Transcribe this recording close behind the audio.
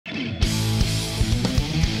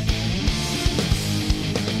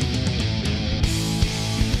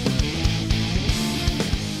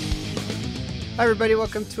Hi, everybody.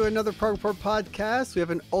 Welcome to another Prog Report podcast. We have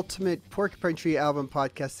an Ultimate Porcupine Tree album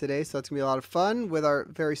podcast today, so it's going to be a lot of fun with our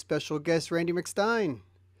very special guest, Randy McStine.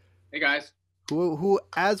 Hey, guys. Who,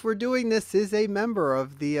 as we're doing this, is a member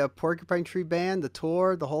of the Porcupine Tree band, the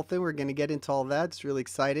tour, the whole thing. We're going to get into all that. It's really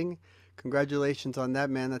exciting. Congratulations on that,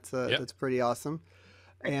 man. That's pretty awesome.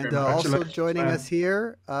 And also joining us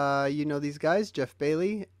here, you know these guys, Jeff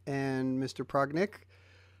Bailey and Mr. Prognick.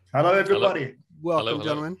 Hello, everybody. Welcome,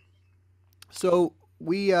 gentlemen. So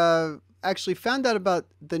we actually found out about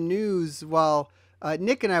the news while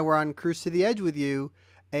Nick and I were on Cruise to the Edge with you,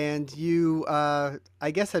 and you,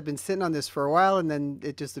 I guess, had been sitting on this for a while, and then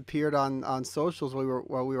it just appeared on socials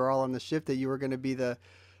while we were all on the ship that you were going to be the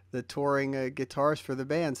touring guitarist for the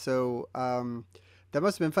band. So that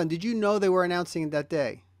must have been fun. Did you know they were announcing it that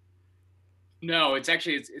day? No, it's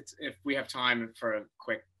if we have time for a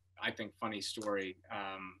quick, I think, funny story.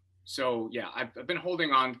 So yeah, I've been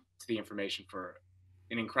holding on to the information for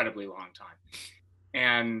an incredibly long time.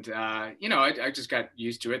 And, I just got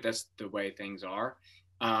used to it. That's the way things are.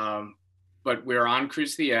 But we're on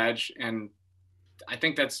Cruise to the Edge. And I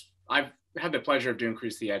think I've had the pleasure of doing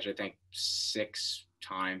Cruise to the Edge, I think 6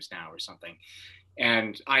 times now or something.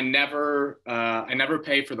 And I never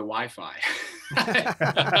pay for the Wi-Fi.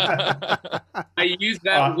 I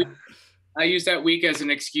use that week as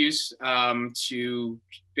an excuse to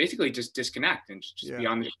basically just disconnect and just be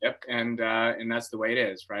on the ship, and that's the way it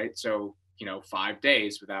is, right? So 5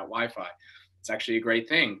 days without Wi-Fi, it's actually a great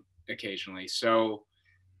thing occasionally. So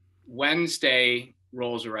Wednesday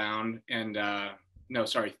rolls around, and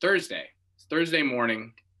Thursday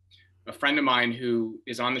morning, a friend of mine who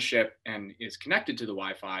is on the ship and is connected to the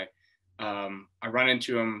Wi-Fi, I run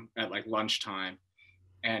into him at like lunchtime,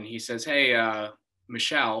 and he says, "Hey,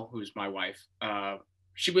 Michelle, who's my wife,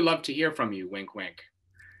 she would love to hear from you, wink, wink."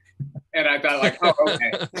 And I thought like, oh,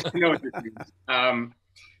 okay, you know what this means.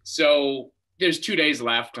 So there's 2 days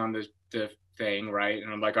left on the thing, right?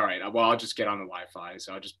 And I'm like, all right, well, I'll just get on the Wi-Fi.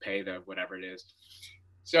 So I'll just pay the whatever it is.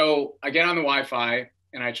 So I get on the Wi-Fi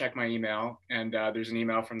and I check my email, and there's an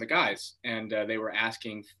email from the guys, and they were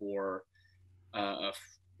asking for a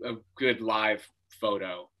good live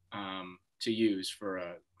photo to use for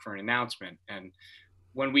an announcement. And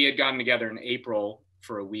when we had gotten together in April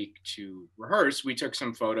for a week to rehearse, we took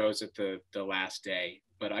some photos at the last day,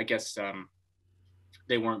 but I guess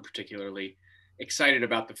they weren't particularly excited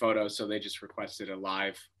about the photos, so they just requested a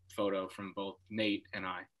live photo from both Nate and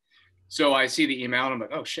I. So I see the email and I'm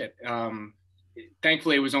like, oh shit.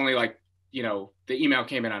 Thankfully it was only like, the email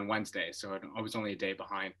came in on Wednesday, so I was only a day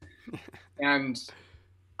behind. And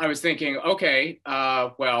I was thinking, okay,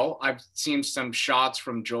 well, I've seen some shots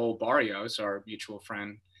from Joel Barrios, our mutual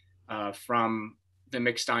friend, from the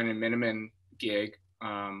McStine Minnemann gig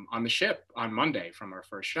on the ship on Monday from our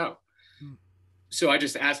first show. So I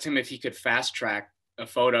just asked him if he could fast track a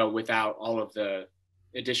photo without all of the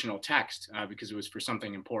additional text because it was for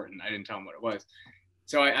something important. I didn't tell him what it was.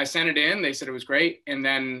 So I sent it in. They said it was great. And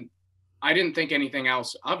then I didn't think anything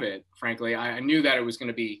else of it, frankly. I knew that it was going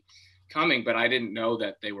to be coming, but I didn't know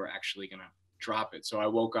that they were actually going to drop it. So I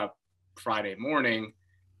woke up Friday morning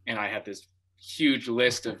and I had this huge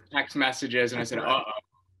list of text messages, and I said,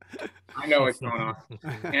 uh-oh, I know what's going on.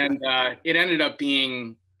 And it ended up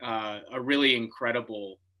being a really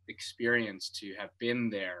incredible experience to have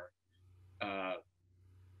been there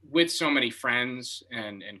with so many friends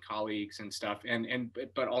and colleagues and stuff,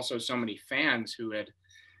 but also so many fans who had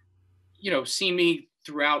seen me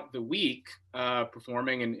throughout the week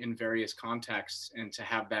performing in various contexts, and to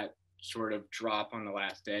have that sort of drop on the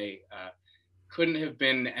last day couldn't have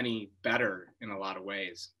been any better in a lot of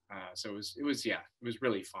ways. So it was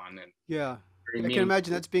really fun. And I can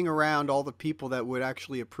imagine that's being around all the people that would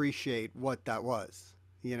actually appreciate what that was,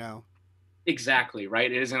 Exactly, right?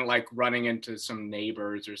 It isn't like running into some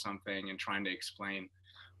neighbors or something and trying to explain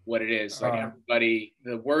what it is. Like everybody,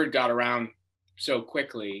 the word got around so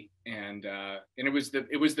quickly, and it was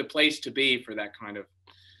the place to be for that kind of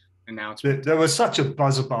announcement. There was such a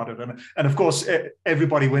buzz about it, and of course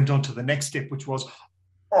everybody went on to the next step, which was,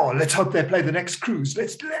 oh, let's hope they play the next cruise.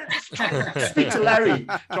 Let's try and speak to Larry,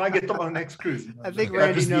 try and get them on the next cruise. I think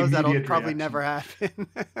Randy knows that'll probably never happen.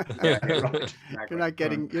 Yeah, right. You're not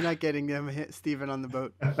getting them Stephen on the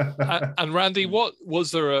boat. And Randy, what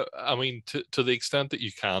was there? To the extent that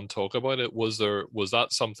you can talk about it, was that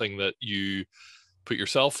something that you put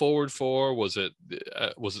yourself forward for? Was it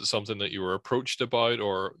something that you were approached about,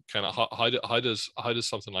 or kind of how does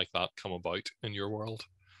something like that come about in your world?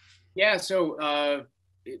 Yeah, so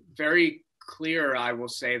very clear, I will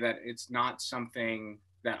say that it's not something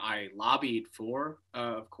that I lobbied for,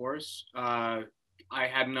 of course. I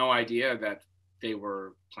had no idea that they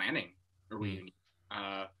were planning a reunion.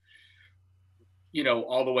 You know,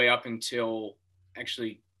 all the way up until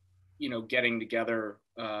actually, you know, getting together.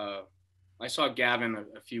 I saw Gavin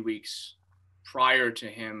a few weeks prior to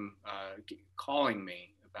him calling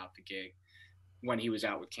me about the gig when he was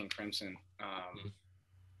out with King Crimson.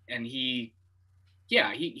 And he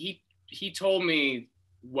told me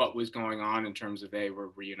what was going on in terms of, hey, we're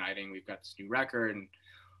reuniting, we've got this new record and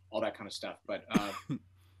all that kind of stuff. But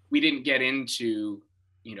we didn't get into,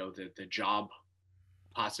 you know, the job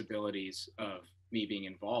possibilities of me being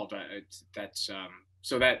involved.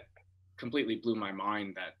 So that completely blew my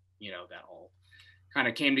mind that, you know, that all kind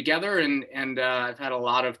of came together. And I've had a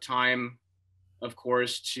lot of time, of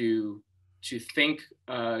course, to think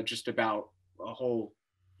just about a whole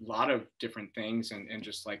lot of different things and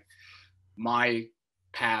just like my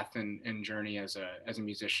path and journey as a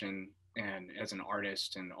musician and as an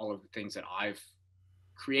artist, and all of the things that I've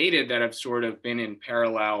created that have sort of been in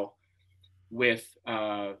parallel with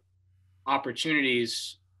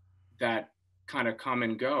opportunities that kind of come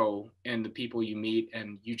and go, and the people you meet,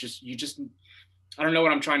 and you just I don't know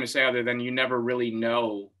what I'm trying to say other than you never really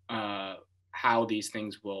know how these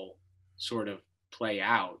things will sort of play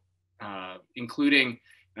out, including,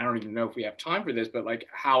 I don't even know if we have time for this, but like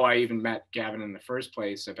how I even met Gavin in the first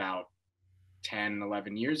place about 10,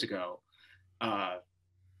 11 years ago,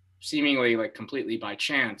 seemingly like completely by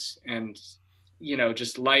chance. And, you know,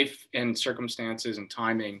 just life and circumstances and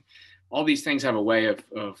timing, all these things have a way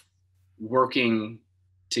of working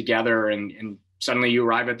together, and suddenly you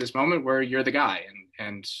arrive at this moment where you're the guy.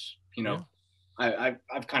 And you know, yeah.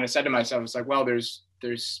 I've kind of said to myself, it's like, well, there's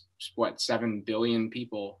what, 7 billion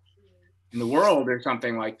people in the world or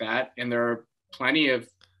something like that, and there are plenty of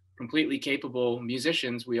completely capable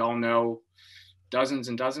musicians. We all know dozens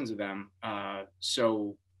and dozens of them.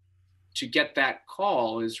 So to get that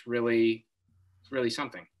call is really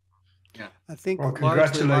something. Yeah, I think. Well,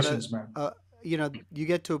 congratulations, man. You know, you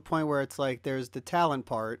get to a point where it's like there's the talent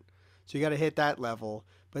part, so you got to hit that level.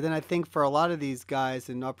 But then I think for a lot of these guys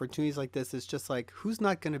and opportunities like this, it's just like, who's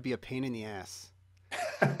not going to be a pain in the ass?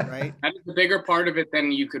 Right? That is the bigger part of it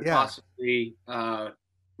than you could possibly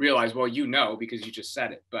realize. Well, you know, because you just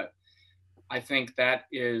said it. But I think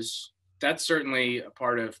that's certainly a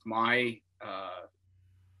part of my,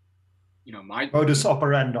 you know, my modus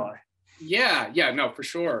operandi. Yeah, no, for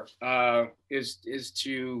sure. Is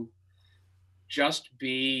to just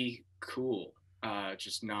be cool,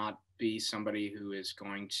 just not be somebody who is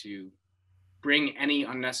going to bring any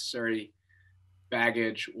unnecessary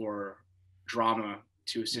baggage or drama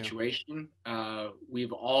to a situation.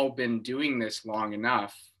 We've all been doing this long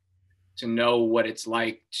enough to know what it's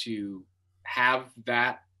like to have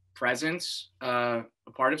that presence, a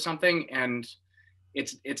part of something, and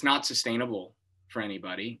it's not sustainable for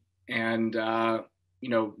anybody. And you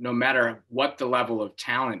know, no matter what the level of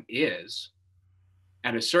talent is,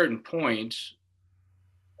 at a certain point,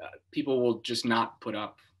 people will just not put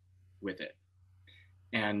up with it.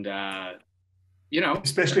 And you know,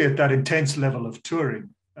 especially at that intense level of touring.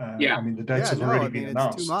 I mean, the dates have already been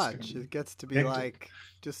announced. It's too much. It gets to be hectic. Like,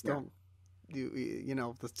 just don't, you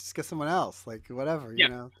know, let's just get someone else, like whatever, you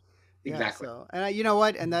know. Exactly. So, and you know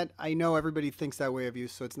what, and that, I know everybody thinks that way of you,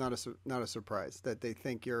 so it's not a surprise that they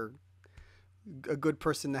think you're a good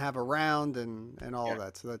person to have around and all of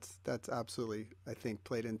that. So that's absolutely, I think,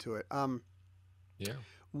 played into it.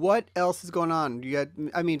 What else is going on? You had,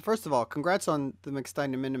 I mean, first of all, congrats on the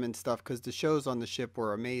McStine Minnemann stuff, because the shows on the ship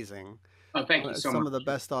were amazing. Oh, thank you so much. Some of the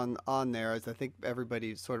best on there, as I think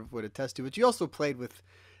everybody sort of would attest to. But you also played with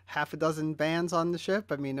half a dozen bands on the ship.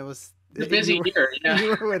 I mean, it was a busy year. Yeah.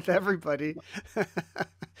 You were with everybody.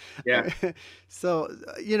 Yeah. So,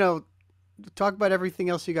 you know, talk about everything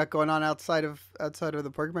else you got going on outside of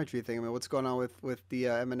the Porcupine Tree thing. I mean, what's going on with the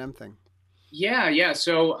M&M thing? Yeah.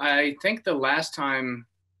 So I think the last time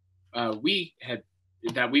we've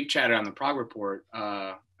chatted on the Prog Report,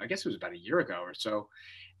 I guess it was about a year ago or so.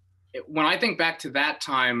 When I think back to that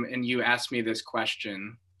time and you asked me this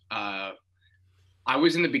question, I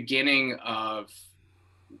was in the beginning of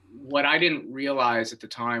what I didn't realize at the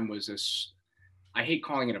time was this, I hate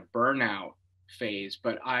calling it a burnout phase,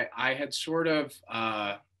 but I had sort of,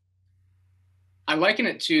 I liken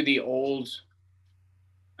it to the old,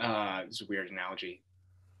 it's a weird analogy,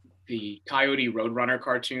 the Coyote Roadrunner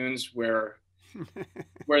cartoons where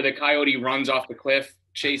the coyote runs off the cliff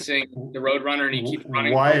chasing the Roadrunner, and he keeps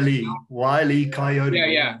running. Wily coyote.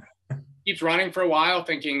 Yeah. Keeps running for a while,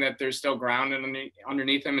 thinking that there's still ground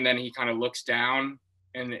underneath him, and then he kind of looks down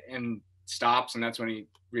and stops, and that's when he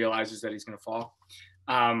realizes that he's going to fall.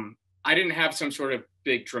 I didn't have some sort of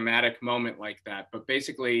big dramatic moment like that, but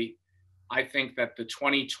basically I think that the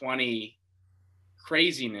 2020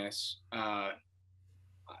 craziness, I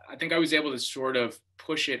think I was able to sort of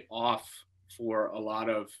push it off for a lot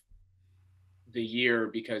of the year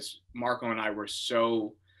because Marco and I were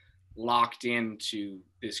so locked into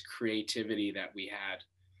this creativity that we had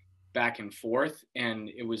back and forth, and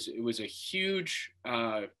it was a huge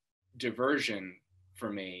diversion for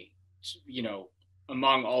me, you know,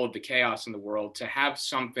 among all of the chaos in the world, to have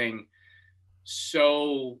something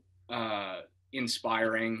so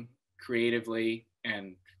inspiring creatively,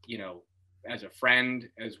 and you know, as a friend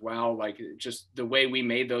as well, like just the way we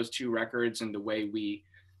made those two records and the way we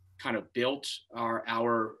kind of built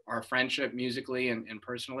our friendship musically and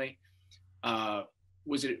personally,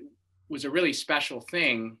 was a really special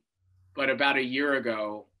thing. But about a year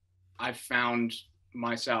ago, I found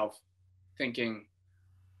myself thinking,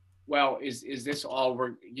 well, is this all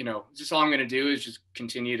is this all I'm going to do is just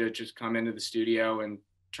continue to just come into the studio and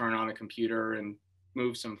turn on the computer and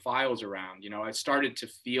move some files around? You know, I started to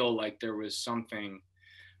feel like there was something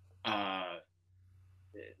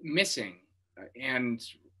missing. And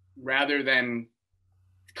rather than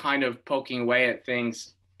kind of poking away at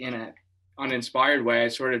things in an uninspired way, I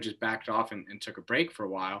sort of just backed off and took a break for a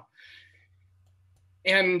while.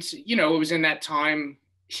 And, you know, it was in that time,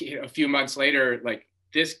 a few months later, like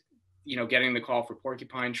this, you know, getting the call for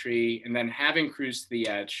Porcupine Tree, and then having Cruise to the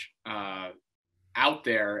Edge out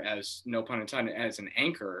there as, no pun intended, as an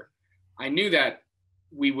anchor. I knew that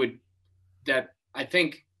I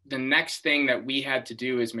think the next thing that we had to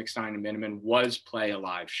do as McStine and Minnemann was play a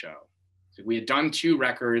live show. So we had done 2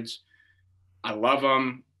 records. I love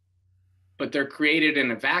them, but they're created in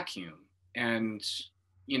a vacuum. And,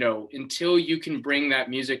 you know, until you can bring that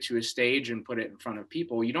music to a stage and put it in front of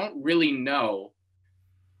people, you don't really know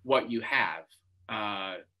what you have.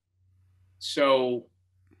 So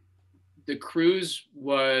the cruise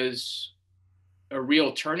was a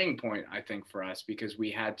real turning point, I think, for us, because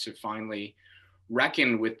we had to finally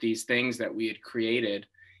reckon with these things that we had created.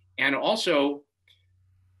 And also,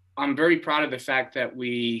 I'm very proud of the fact that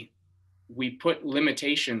we put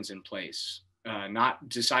limitations in place. Not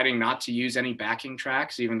deciding not to use any backing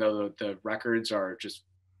tracks, even though the records are just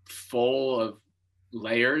full of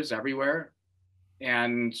layers everywhere,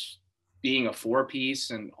 and being a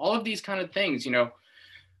 4-piece and all of these kind of things. You know,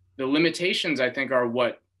 the limitations, I think, are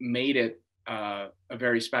what made it a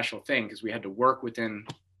very special thing, because we had to work within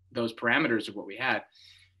those parameters of what we had.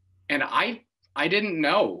 And I didn't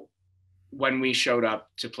know when we showed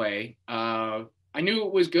up to play. I knew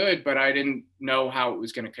it was good, but I didn't know how it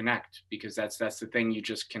was going to connect, because that's the thing, you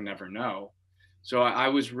just can never know. So I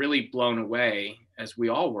was really blown away, as we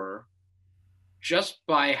all were, just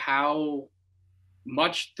by how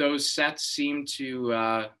much those sets seemed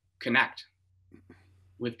to connect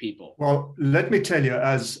with people. Well, let me tell you,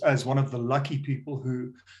 as one of the lucky people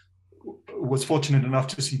who was fortunate enough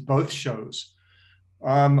to see both shows,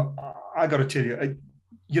 I got to tell you,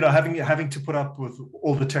 you know, having to put up with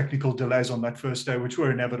all the technical delays on that first day, which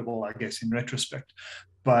were inevitable, I guess, in retrospect.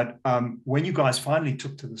 But when you guys finally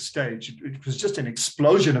took to the stage, it was just an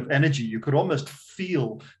explosion of energy. You could almost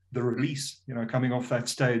feel the release, you know, coming off that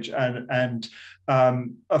stage. And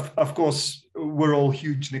of course, we're all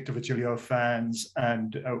huge Nick DiVigilio fans,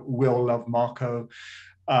 and we all love Marco,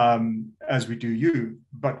 as we do you.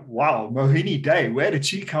 But wow, Mohini Day, where did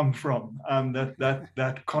she come from?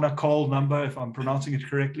 That Connor Cole number, if I'm pronouncing it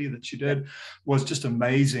correctly, that you did, was just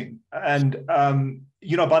amazing. And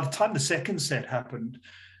you know, by the time the second set happened,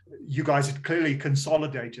 you guys had clearly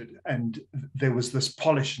consolidated, and there was this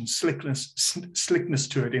polish and slickness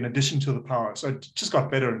to it, in addition to the power. So it just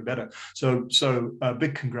got better and better. So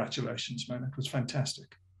big congratulations, man. It was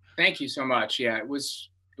fantastic. Thank you so much. Yeah, it was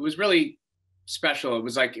really special. It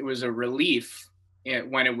was like, it was a relief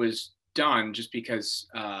when it was done, just because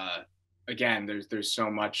again, there's so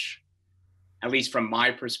much, at least from my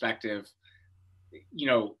perspective, you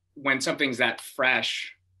know, when something's that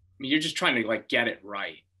fresh, I mean, you're just trying to like get it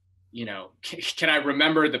right. You know, can I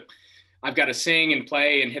remember I've got to sing and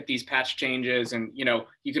play and hit these patch changes, and you know,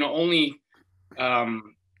 you can only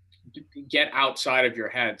get outside of your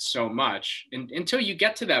head so much, until you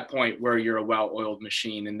get to that point where you're a well-oiled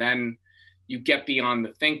machine, and then you get beyond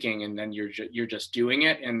the thinking, and then you're just doing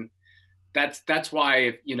it. And that's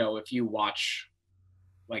why, you know, if you watch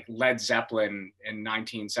like Led Zeppelin in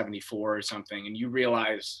 1974 or something, and you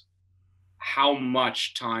realize how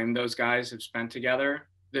much time those guys have spent together,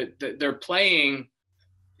 that they're playing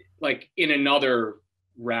like in another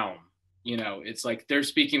realm. You know, it's like they're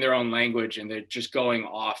speaking their own language, and they're just going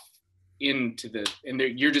off into and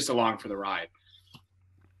you're just along for the ride.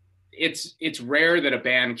 it's rare that a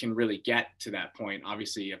band can really get to that point.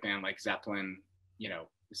 Obviously, a band like Zeppelin, you know,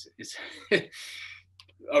 is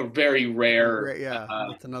a very rare Yeah,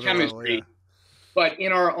 that's another level. chemistry. Yeah. But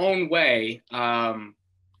in our own way,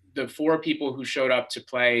 the four people who showed up to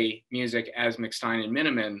play music as McStine and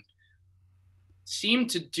Minnemann seemed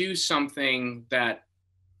to do something that,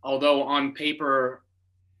 although on paper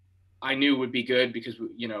I knew would be good, because,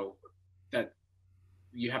 you know, that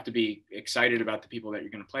you have to be excited about the people that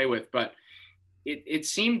you're going to play with, but it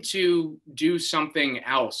seemed to do something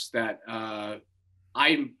else that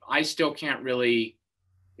I still can't really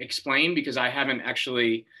explain, because I haven't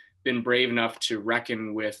actually been brave enough to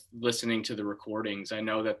reckon with listening to the recordings. I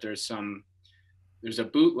know that there's a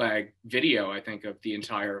bootleg video, I think, of the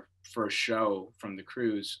entire first show from the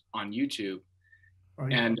cruise on YouTube. Oh,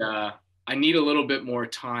 yeah. And I need a little bit more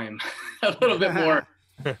time, a little bit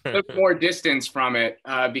more distance from it,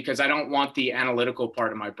 because I don't want the analytical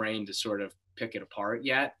part of my brain to sort of pick it apart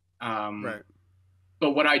yet. Right.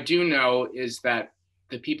 But what I do know is that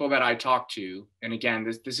the people that I talk to, and again,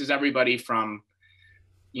 this is everybody from,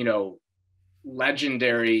 you know,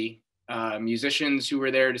 legendary musicians who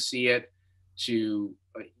were there to see it, to,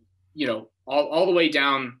 you know, all the way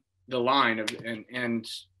down the line of, and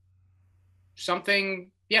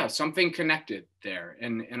something connected there.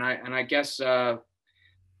 And I guess that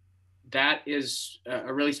is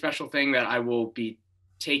a really special thing that I will be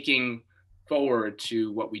taking forward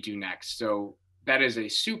to what we do next. So that is a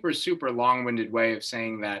super, super long-winded way of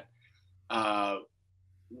saying that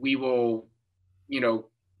we will, you know,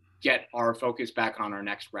 get our focus back on our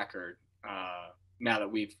next record now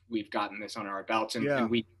that we've gotten this on our belts, and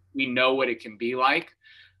we know what it can be like.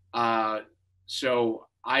 So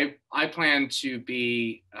I plan to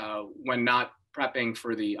be, when not prepping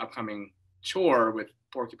for the upcoming tour with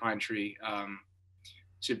Porcupine Tree,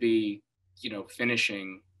 to be, you know,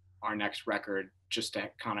 finishing our next record, just to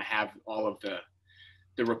kind of have all of the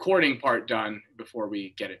recording part done before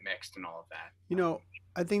we get it mixed and all of that. You know,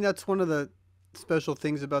 I think that's one of the special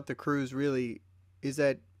things about the cruise, really, is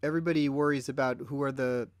that everybody worries about who are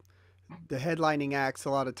the headlining acts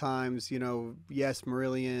a lot of times. You know, yes,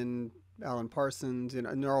 Marillion, Alan Parsons,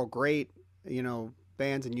 and they're all great, you know,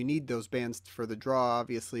 bands, and you need those bands for the draw,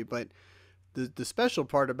 obviously. But the special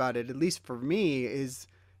part about it, at least for me, is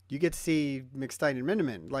you get to see McStine and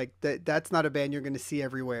Minnemann. Like that's not a band you're going to see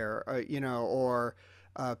everywhere, you know, or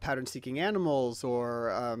Pattern Seeking Animals,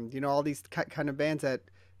 or you know, all these kind of bands that,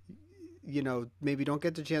 you know, maybe don't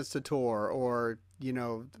get the chance to tour, or, you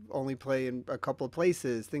know, only play in a couple of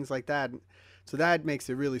places, things like that. So that makes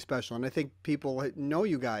it really special. And I think people know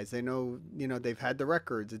you guys. They know, you know, they've had the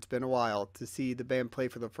records. It's been a while. To see the band play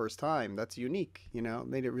for the first time, that's unique, you know,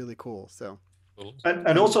 made it really cool. So,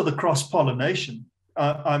 and also the cross-pollination.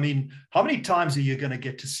 I mean, how many times are you going to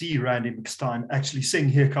get to see Randy McStine actually sing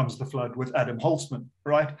 "Here Comes the Flood" with Adam Holtzman,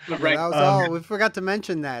 right? Right. That was we forgot to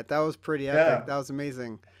mention that. That was pretty epic. Yeah. That was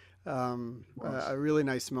amazing. A really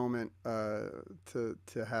nice moment to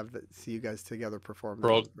have see you guys together perform.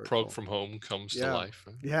 Prog cool. from Home comes to life.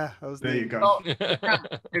 Yeah, that was there. neat. You go. Well,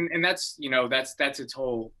 and that's, you know, that's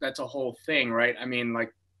a whole thing, right? I mean,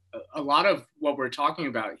 like a lot of what we're talking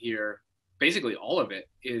about here, basically all of it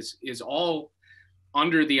is all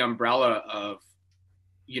under the umbrella of,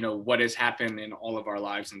 you know, what has happened in all of our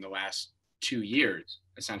lives in the last 2 years.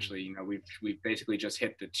 Essentially, you know, we've basically just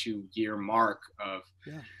hit the 2-year mark of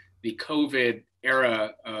the COVID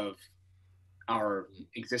era of our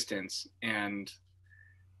existence. And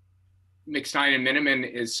McStine and Minnemann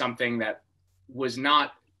is something that was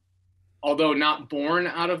not, although not born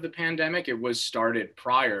out of the pandemic, it was started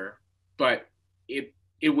prior, but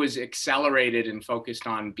it was accelerated and focused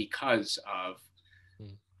on because of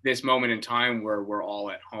this moment in time where we're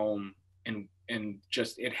all at home, and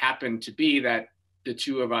just, it happened to be that the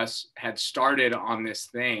two of us had started on this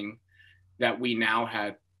thing that we now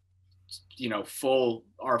had, you know,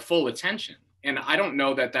 our full attention. And I don't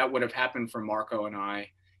know that would have happened for Marco and I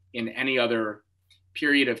in any other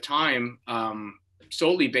period of time,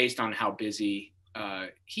 solely based on how busy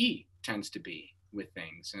he tends to be with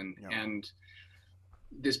things. And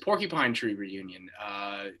this Porcupine Tree reunion,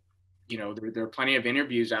 you know, there are plenty of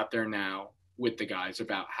interviews out there now with the guys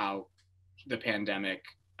about how the pandemic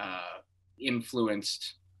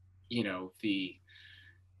influenced, you know, the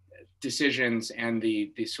decisions and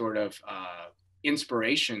the sort of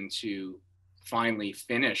inspiration to finally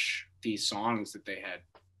finish these songs that they had,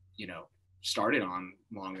 you know, started on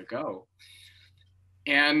long ago.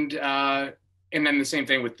 And then the same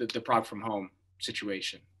thing with the Prog from Home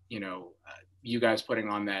situation, you know, you guys putting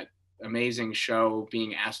on that amazing show,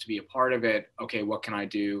 being asked to be a part of it. Okay, what can I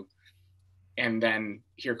do and then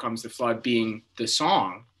Here Comes the Flood being the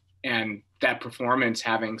song, and that performance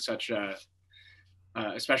having such a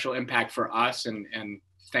special impact for us, and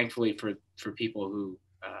thankfully for people who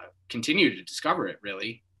continue to discover it,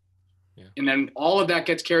 really. Yeah. And then all of that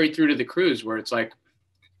gets carried through to the cruise, where it's like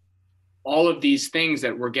all of these things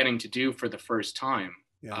that we're getting to do for the first time.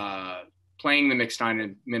 Yeah. Playing the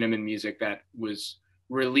McStine Minnemann music that was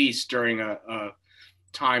released during a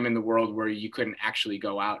time in the world where you couldn't actually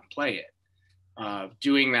go out and play it.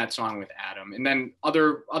 Doing that song with Adam, and then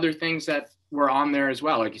other things that were on there as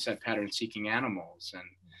well, like you said, Pattern Seeking Animals. And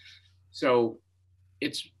so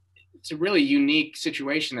it's a really unique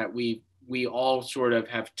situation that we all sort of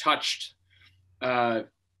have touched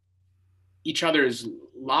each other's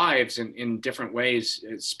lives in different ways,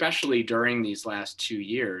 especially during these last 2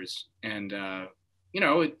 years. And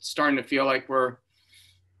it's starting to feel like we're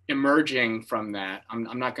emerging from that.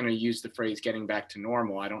 I'm not going to use the phrase getting back to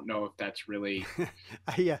normal. I don't know if that's really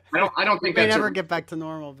Yeah, I don't think we may that's never get back to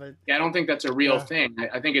normal, but I don't think that's a real thing.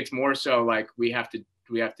 I think it's more so like we have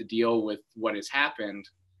to deal with what has happened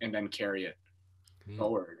and then carry it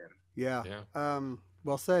forward. Yeah.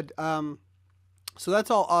 Well said. So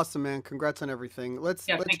that's all awesome, man. Congrats on everything. Let's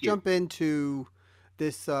jump into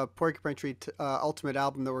this Porcupine Tree Ultimate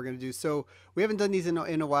album that we're going to do. So we haven't done these in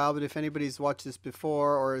a while, but if anybody's watched this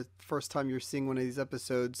before or first time you're seeing one of these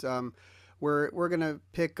episodes, we're going to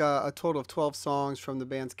pick a total of 12 songs from the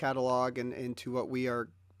band's catalog and into what we are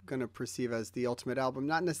going to perceive as the Ultimate album.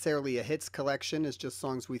 Not necessarily a hits collection. It's just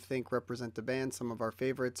songs we think represent the band, some of our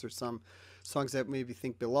favorites or some songs that maybe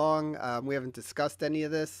think belong. We haven't discussed any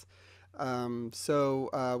of this. So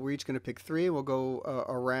we're each going to pick 3. We'll go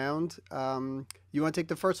around. You want to take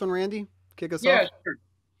the first one, Randy? Kick us off? Yeah, sure.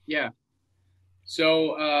 Yeah.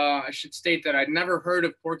 So I should state that I'd never heard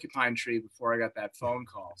of Porcupine Tree before I got that phone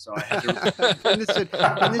call. So I had to. and this should be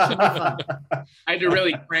fun. I had to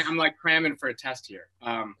really I'm like cramming for a test here.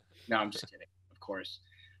 No, I'm just kidding, of course.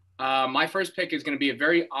 My first pick is going to be a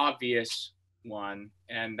very obvious one,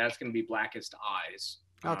 and that's going to be Blackest Eyes.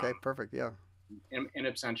 Okay, perfect. Yeah. In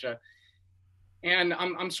absentia. And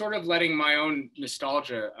I'm sort of letting my own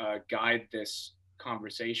nostalgia guide this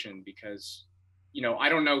conversation, because, I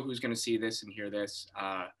don't know who's going to see this and hear this.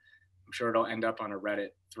 I'm sure it'll end up on a Reddit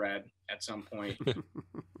thread at some point.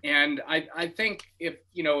 And I think if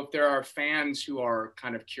there are fans who are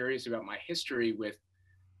kind of curious about my history with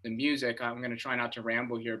the music, I'm going to try not to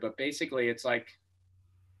ramble here, but basically it's like,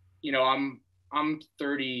 I'm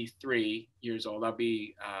 33 years old. I'll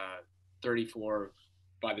be 34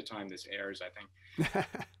 by the time this airs, I think.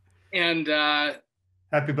 And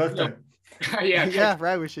happy birthday. Yeah. Yeah,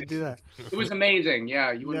 right. We should do that. It was amazing.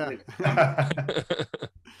 Yeah, you wouldn't believe it.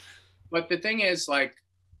 But the thing is, like,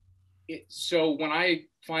 so when I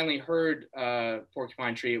finally heard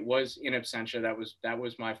Porcupine Tree, it was in absentia. That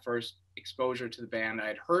was my first exposure to the band. I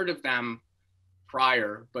had heard of them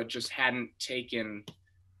prior, but just hadn't taken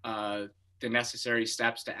the necessary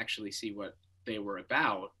steps to actually see what they were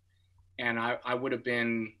about. And I would have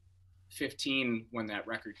been 15 when that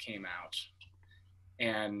record came out.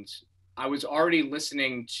 And I was already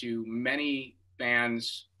listening to many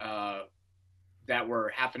bands that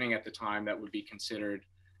were happening at the time that would be considered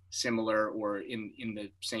similar or in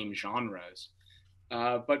the same genres.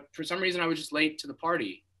 But for some reason, I was just late to the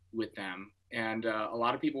party with them. And a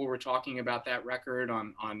lot of people were talking about that record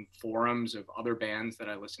on forums of other bands that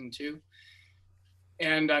I listened to.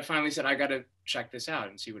 And I finally said, I got to check this out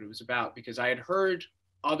and see what it was about, because I had heard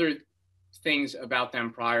other things about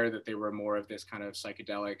them prior, that they were more of this kind of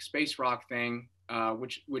psychedelic space rock thing,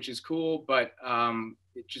 which is cool. But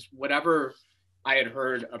it just, whatever I had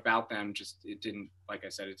heard about them, it didn't, like I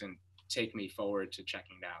said, it didn't take me forward to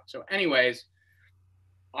checking it out. So anyways,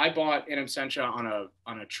 I bought In Absentia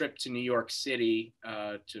on a trip to New York City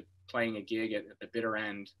to playing a gig at the bitter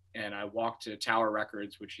end. And I walked to Tower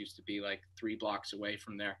Records, which used to be like 3 blocks away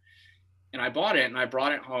from there. And I bought it and I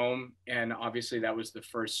brought it home. And obviously that was the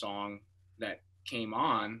first song that came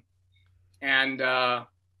on. And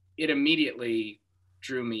it immediately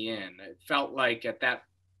drew me in. It felt like at that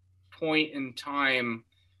point in time,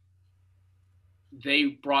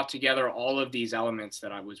 they brought together all of these elements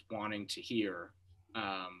that I was wanting to hear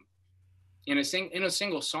in a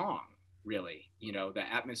single song, really. The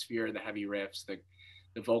atmosphere, the heavy riffs,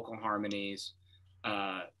 the vocal harmonies.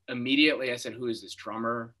 Immediately I said, who is this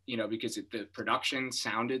drummer? Because the production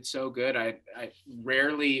sounded so good. I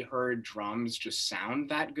rarely heard drums just sound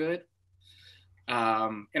that good.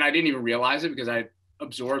 And I didn't even realize it because I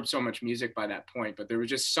absorbed so much music by that point, but there was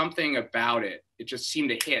just something about it. It just seemed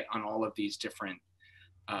to hit on all of these different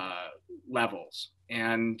levels.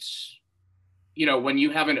 And, when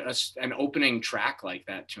you have an opening track like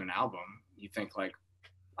that to an album, you think like,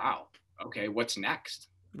 wow, okay, what's next?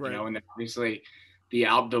 Right. And then obviously the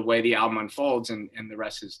way the album unfolds and the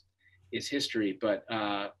rest is history. But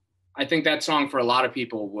I think that song for a lot of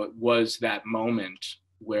people was that moment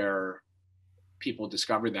where people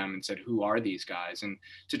discovered them and said, who are these guys? And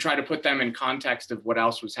to try to put them in context of what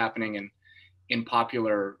else was happening in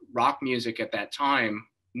popular rock music at that time,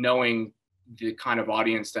 knowing the kind of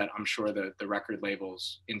audience that I'm sure the record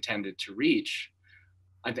labels intended to reach,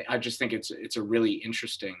 I just think it's a really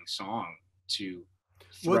interesting song to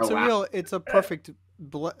throw out. It's a perfect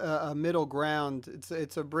middle ground.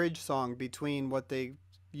 It's a bridge song between what they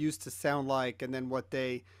used to sound like and then what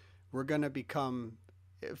they were going to become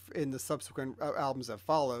in the subsequent albums that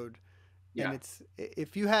followed. Yeah. And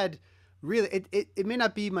if you had really, it may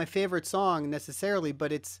not be my favorite song necessarily,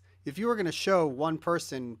 but if you were going to show one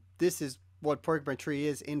person, this is what Porcupine Tree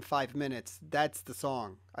is in 5 minutes, that's the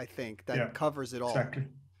song, I think, that covers it all. Exactly.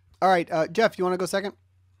 All right, Jeff, you want to go second?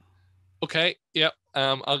 Okay, yeah,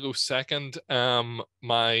 I'll go second.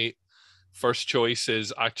 My first choice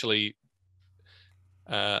is actually,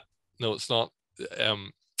 no, it's not.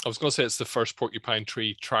 I was going to say it's the first Porcupine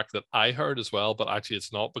Tree track that I heard as well, but actually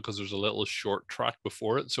it's not, because there's a little short track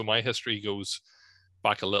before it. So my history goes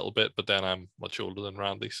back a little bit, but then I'm much older than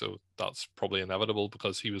Randy, so that's probably inevitable,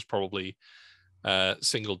 because he was probably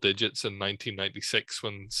single digits in 1996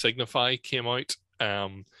 when Signify came out.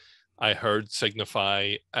 I heard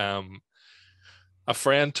Signify. A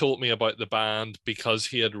friend told me about the band because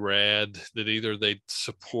he had read that either they'd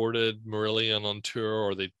supported Marillion on tour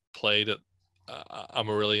or they played at a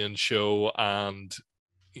Marillion show, and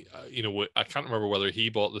I can't remember whether he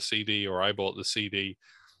bought the CD or I bought the CD,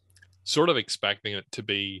 sort of expecting it to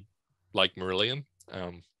be like Marillion.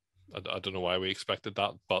 I don't know why we expected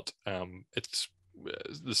that, but it's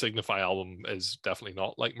the Signify album is definitely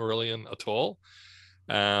not like Marillion at all.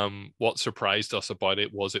 What surprised us about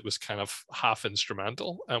it was kind of half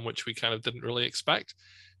instrumental, which we kind of didn't really expect.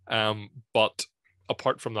 But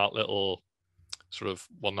apart from that little sort of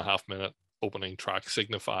 1.5 minute opening track,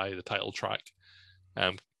 Signify, the title track,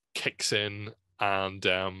 kicks in, and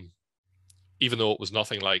even though it was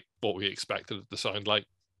nothing like what we expected it to sound like,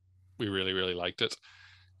 we really, really liked it.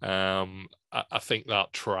 I think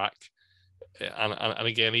that track, and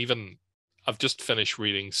again, even I've just finished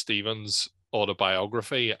reading Stephen's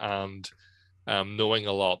autobiography, and knowing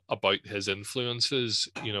a lot about his influences,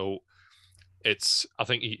 I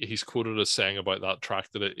think he's quoted as saying about that track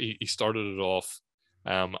that he started it off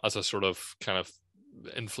as a sort of kind of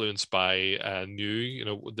influenced by New,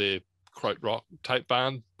 the krautrock type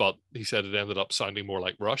band, but he said it ended up sounding more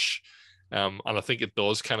like Rush. And I think it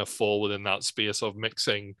does kind of fall within that space of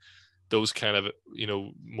mixing those kind of,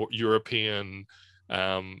 more European,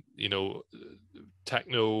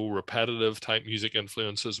 techno repetitive type music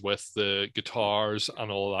influences with the guitars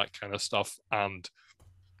and all that kind of stuff. And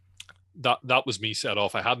that was me set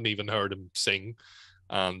off. I hadn't even heard him sing,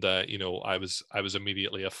 and I was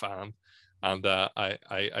immediately a fan. And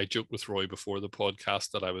I joked with Roy before the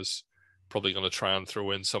podcast that I was probably going to try and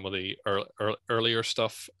throw in some of the earlier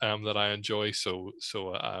stuff that I enjoy. So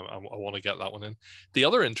I want to get that one in. The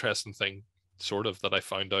other interesting thing, sort of, that I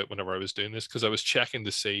found out whenever I was doing this, because I was checking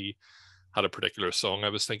to see had a particular song I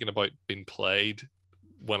was thinking about being played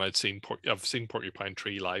when I've seen Porcupine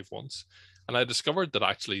Tree live once, and I discovered that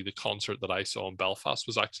actually the concert that I saw in Belfast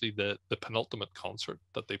was actually the penultimate concert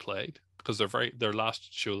that they played, because their last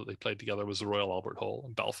show that they played together was the Royal Albert Hall,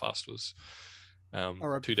 and Belfast was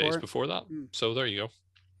 2 days before that. So there you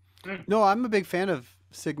go. No, I'm a big fan of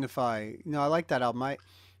Signify. I like that album.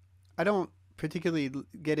 I don't particularly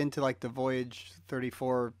get into like the Voyage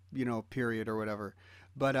 34 period or whatever,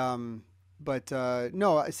 but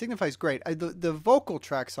no, Signify is great. The vocal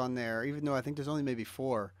tracks on there, even though I think there's only maybe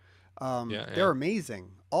 4, they're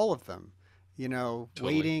amazing, all of them. Totally.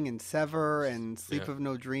 Waiting and Sever and Sleep of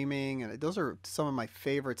No Dreaming, and those are some of my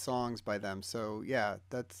favorite songs by them. So yeah,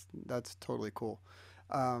 that's totally cool.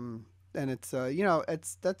 And it's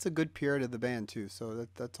that's a good period of the band too. So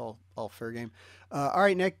that's all fair game. All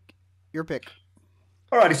right, Nick, your pick.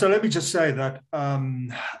 All righty, so let me just say that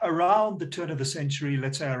around the turn of the century,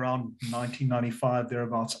 let's say around 1995,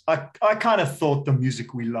 thereabouts, I kind of thought the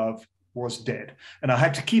music we love was dead. And I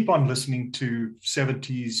had to keep on listening to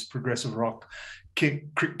 70s progressive rock,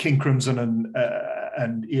 King Crimson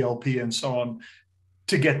and ELP and so on,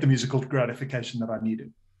 to get the musical gratification that I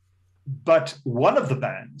needed. But one of the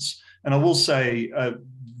bands, and I will say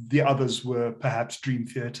the others were perhaps Dream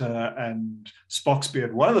Theater and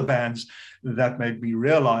Spocksbeard. One of the bands that made me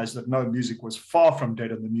realize that no, music was far from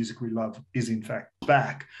dead and the music we love is in fact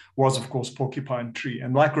back was, of course, Porcupine Tree.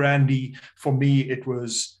 And like Randy, for me, it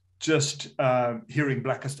was just hearing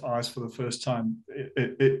Blackest Eyes for the first time.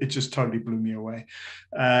 It just totally blew me away.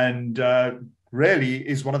 And really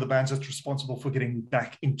is one of the bands that's responsible for getting me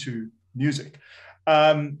back into music.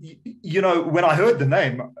 You know, when I heard the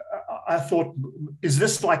name, I thought, is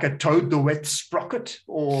this like a Toad the Wet Sprocket,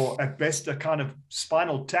 or at best a kind of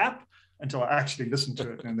Spinal Tap? Until I actually listened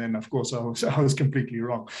to it. And then, of course, I was completely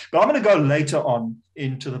wrong. But I'm going to go later on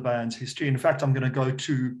into the band's history. In fact, I'm going to go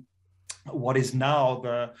to what is now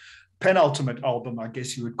the penultimate album, I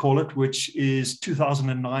guess you would call it, which is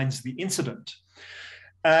 2009's The Incident.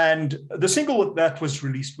 And the single that was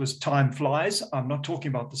released was Time Flies. I'm not talking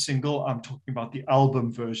about the single, I'm talking about the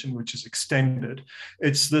album version, which is extended.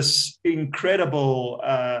 It's this incredible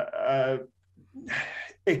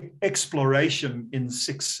exploration in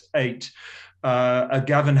 6/8, a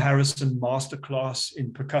Gavin Harrison masterclass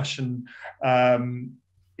in percussion.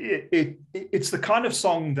 It's the kind of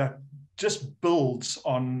song that just builds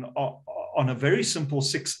on a very simple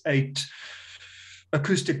 6/8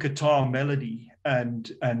 acoustic guitar melody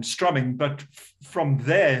and strumming, but from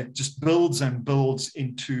there just builds and builds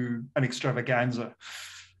into an extravaganza.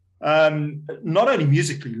 Not only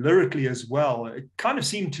musically, lyrically as well. It kind of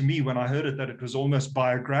seemed to me when I heard it that it was almost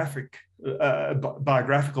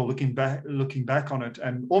biographical, looking back on it,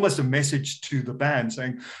 and almost a message to the band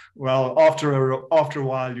saying, well, after a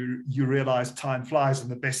while you realize time flies, and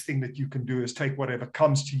the best thing that you can do is take whatever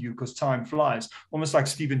comes to you because time flies. Almost like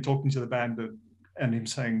Stephen talking to the band and him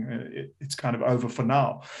saying it's kind of over for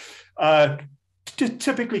now.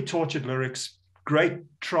 Typically tortured lyrics, great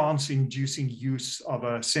trance-inducing use of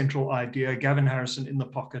a central idea, Gavin Harrison in the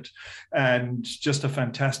pocket, and just a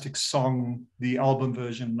fantastic song, the album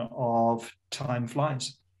version of Time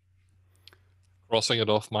Flies. Crossing it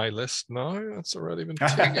off my list now. It's already been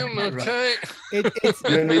taken. Okay.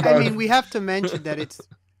 I mean, we have to mention that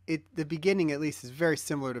the beginning, at least, is very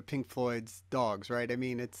similar to Pink Floyd's Dogs, right? I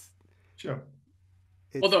mean, it's... Sure.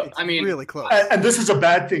 Although, I mean, really close. And this is a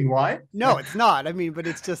bad thing. Why? No, it's not. I mean, but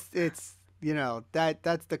it's you know,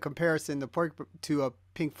 that's the comparison to a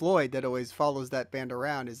Pink Floyd that always follows that band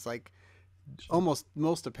around is like almost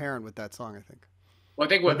most apparent with that song, I think. Well, I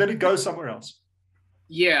think but then it goes somewhere else.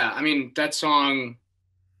 Yeah, I mean, that song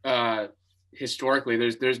historically,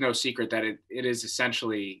 there's no secret that it is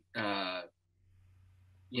essentially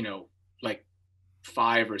you know, like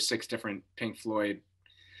 5 or 6 different Pink Floyd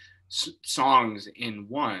songs in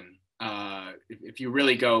one. If you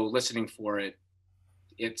really go listening for it,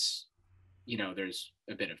 it's, you know, there's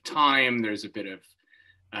a bit of time, there's a bit of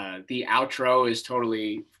the outro is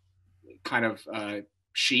totally kind of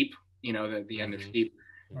Sheep, you know, the end of Sheep.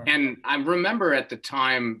 Right. And I remember at the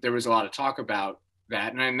time there was a lot of talk about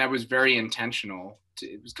that, and that was very intentional.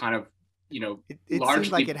 It was kind of, you know, it largely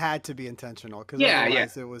seemed like it had to be intentional because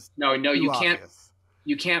otherwise it was no, you obvious.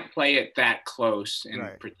 You can't play it that close and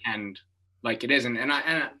right. pretend like it isn't. And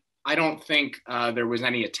I don't think there was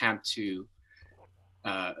any attempt to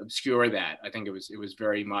obscure that. I think it was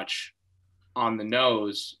very much on the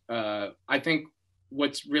nose. I think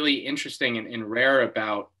what's really interesting and rare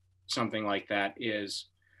about something like that is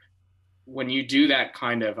when you do that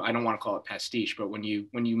kind of, I don't want to call it pastiche, but when you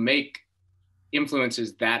make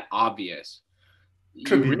influences that obvious, you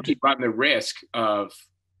really run the risk of,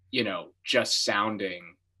 you know, just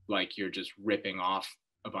sounding like you're just ripping off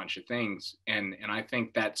a bunch of things. And I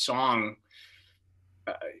think that song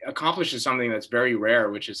accomplishes something that's very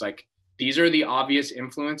rare, which is like, these are the obvious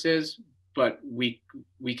influences, but we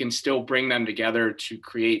can still bring them together to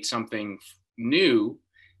create something new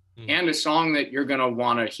and a song that you're going to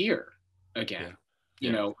want to hear again.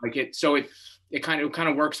 You know, like it kind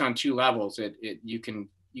of works on 2 levels. You can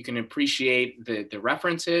appreciate the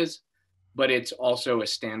references, but it's also a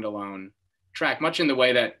standalone track, much in the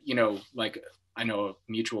way that, you know, like I know a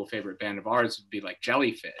mutual favorite band of ours would be like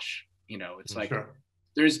Jellyfish. You know, it's like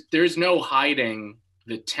there's no hiding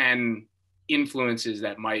the 10 influences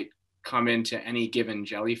that might come into any given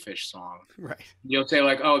Jellyfish song. Right. You'll say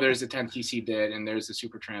like, oh, there's the 10cc bit and there's the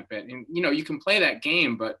Supertramp bit, and you know, you can play that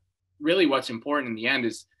game, but really what's important in the end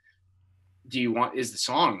is, is the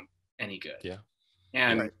song any good? Yeah.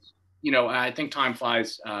 And you know, I think Time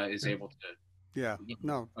Flies is able to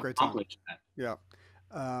great accomplish that. Yeah.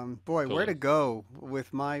 Boy, where to go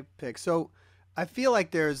with my pick? So I feel like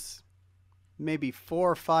there's maybe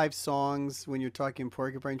 4 or 5 songs when you're talking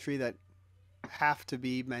Porcupine Tree that have to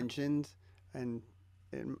be mentioned, and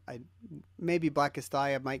maybe Blackest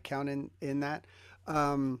Eye I might count in that,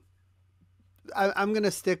 Um, I'm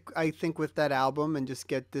gonna stick, I think, with that album and just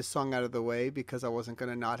get this song out of the way because I wasn't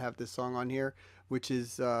gonna not have this song on here, which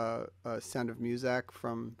is "Sound of Music"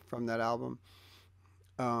 from that album.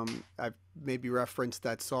 I've maybe referenced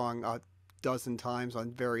that song a dozen times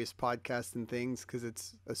on various podcasts and things because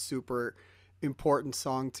it's a super important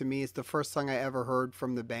song to me. It's the first song I ever heard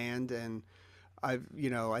from the band, and I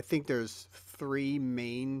think there's three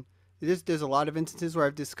main. There's a lot of instances where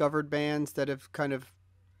I've discovered bands that have kind of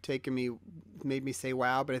taken me, made me say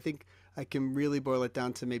wow, but I think I can really boil it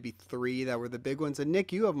down to maybe three that were the big ones. And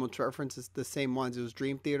Nick, you have multiple references the same ones. It was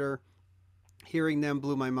Dream Theater. Hearing them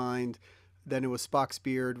blew my mind. Then it was Spock's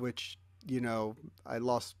Beard, which I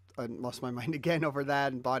lost my mind again over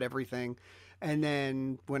that and bought everything. And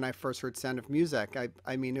then when I first heard Sound of Music,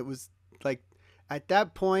 I mean it was like at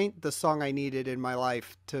that point the song I needed in my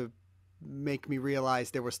life to make me realize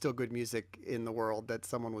there was still good music in the world that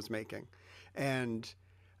someone was making. And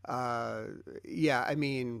uh, yeah, I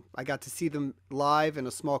mean, I got to see them live in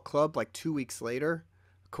a small club like 2 weeks later.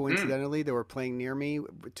 Mm. Coincidentally, they were playing near me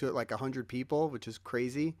to like 100 people, which is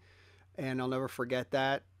crazy, and I'll never forget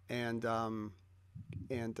that. And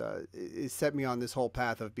it set me on this whole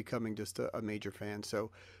path of becoming just a major fan.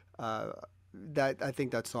 So uh, that I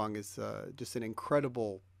think that song is just an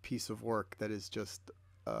incredible piece of work that is just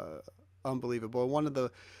uh, unbelievable. One of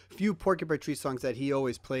the few Porcupine Tree songs that he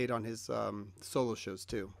always played on his solo shows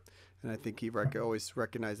too. And I think he always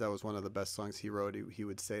recognized that was one of the best songs he wrote. He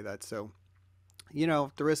would say that. So, the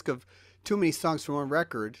risk of too many songs from one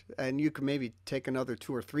record, and you could maybe take another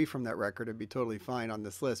two or three from that record and be totally fine on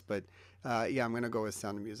this list. But yeah, I'm going to go with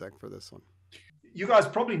Sound of Music for this one. You guys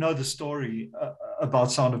probably know the story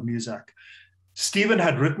about Sound of Music. Stephen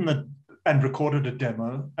had written and recorded a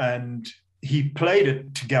demo, and he played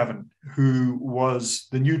it to Gavin, who was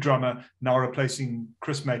the new drummer, now replacing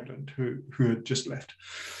Chris Maitland, who had just left.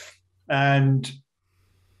 And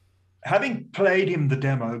having played him the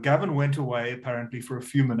demo, Gavin went away apparently for a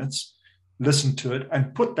few minutes, listened to it,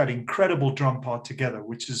 and put that incredible drum part together,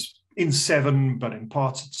 which is in seven, but in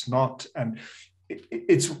parts it's not. And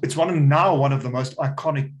it's one of the most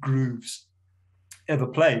iconic grooves ever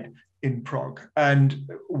played in Prog. And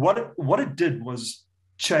what it did was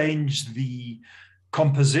change the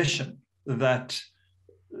composition that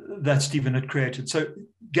Stephen had created. So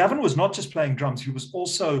Gavin was not just playing drums; he was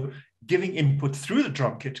also giving input through the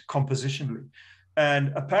drum kit compositionally.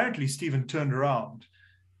 And apparently, Stephen turned around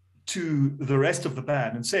to the rest of the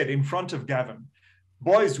band and said, in front of Gavin,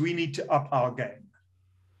 "Boys, we need to up our game."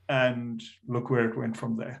 And look where it went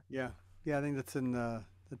from there. Yeah, yeah, I think that's in the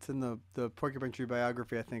Porcupine Tree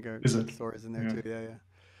biography. I think Is that it? story is in there Yeah. too. Yeah, yeah.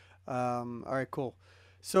 All right, cool.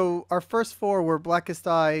 So our first four were Blackest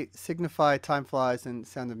Eye, Signify, Time Flies, and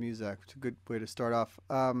Sound of Music. It's a good way to start off.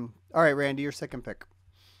 All right, Randy, your second pick.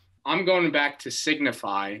 I'm going back to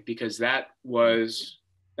Signify because that was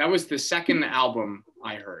the second album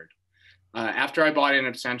I heard. After I bought In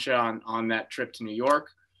Absentia on that trip to New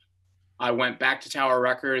York, I went back to Tower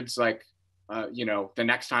Records the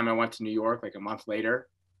next time I went to New York, like a month later,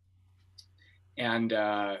 and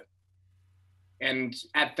at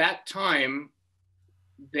that time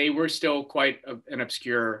they were still quite an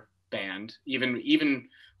obscure band, even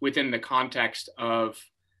within the context of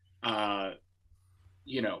the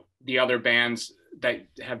other bands that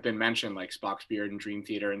have been mentioned, like Spock's Beard and Dream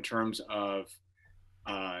Theater, in terms of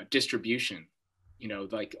distribution.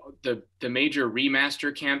 Like the major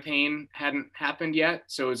remaster campaign hadn't happened yet,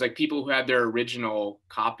 so it was like people who had their original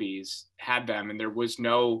copies had them, and there was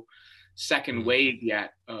no second wave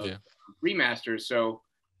yet of remasters. So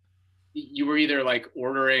you were either like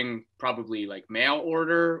ordering probably like mail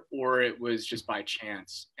order, or it was just by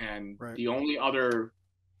chance. And Right. the only other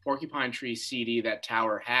Porcupine Tree CD that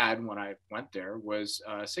Tower had when I went there was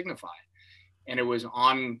Signify, and it was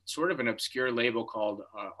on sort of an obscure label called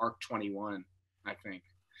Arc 21, I think.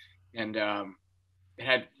 And it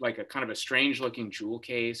had like a kind of a strange looking jewel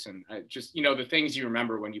case, and just the things you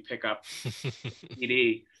remember when you pick up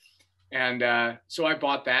CD. And so I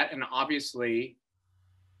bought that, and obviously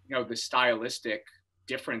the stylistic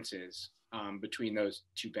differences between those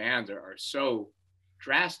two bands are so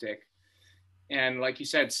drastic. And like you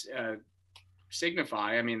said,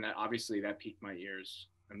 Signify, I mean, obviously that piqued my ears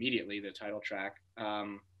immediately, the title track.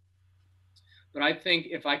 But I think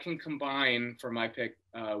if I can combine for my pick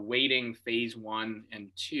Waiting Phase 1 and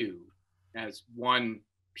 2 as one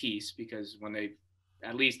piece, because when they,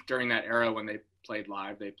 at least during that era when they played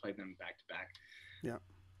live, they played them back to back. Yeah.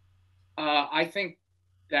 I think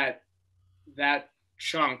that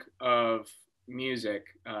chunk of music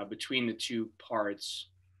between the two parts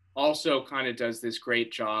also kind of does this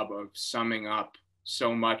great job of summing up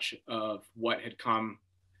so much of what had come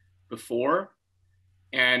before.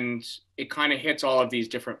 And it kind of hits all of these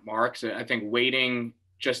different marks. I think Waiting,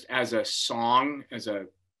 just as a song, as a,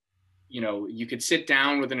 you could sit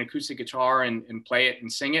down with an acoustic guitar and play it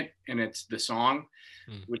and sing it, and it's the song,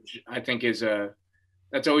 which I think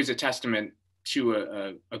that's always a testament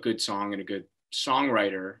to a good song and a good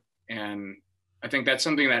songwriter. And I think that's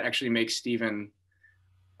something that actually makes Stephen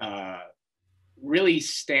really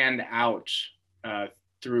stand out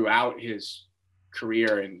throughout his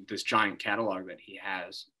career and this giant catalog that he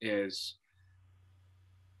has. Is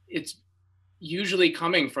it's usually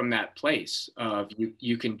coming from that place of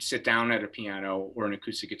you can sit down at a piano or an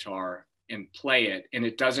acoustic guitar and play it, and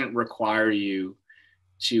it doesn't require you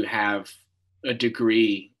to have a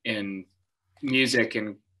degree in music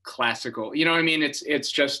and classical, you know what I mean?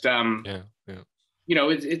 It's just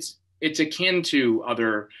it's akin to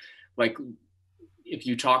other, like, if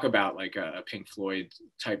you talk about like a Pink Floyd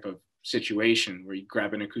type of situation where you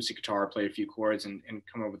grab an acoustic guitar, play a few chords and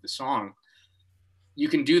come up with a song. You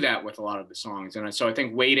can do that with a lot of the songs. And so I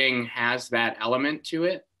think Waiting has that element to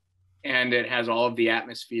it, and it has all of the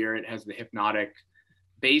atmosphere. It has the hypnotic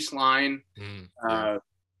bass line,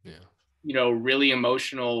 really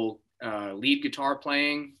emotional lead guitar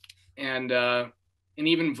playing, and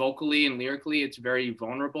even vocally and lyrically, it's very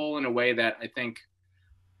vulnerable in a way that I think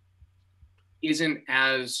isn't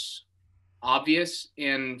as obvious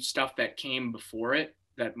in stuff that came before it,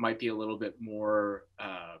 that might be a little bit more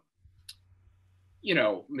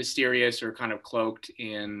mysterious or kind of cloaked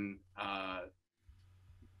in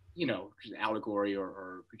allegory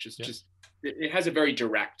or just it has a very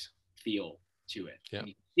direct feel to it. You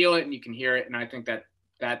can feel it and you can hear it, and I think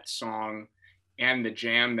that song and the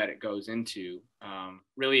jam that it goes into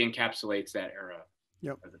really encapsulates that era.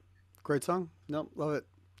 Yep. Great song. Nope, love it.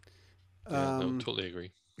 Totally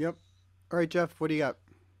agree. Yep. All right, Jeff, what do you got?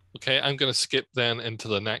 Okay, I'm going to skip then into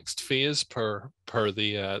the next phase per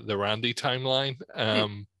the Randy timeline.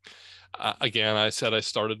 Again, I said I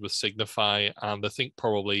started with Signify, and I think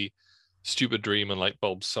probably Stupid Dream and Light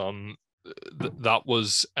Bulb Sun. That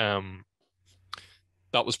was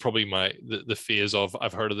probably the phase of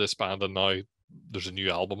I've heard of this band and now there's a new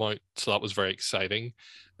album out, so that was very exciting.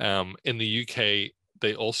 In the UK,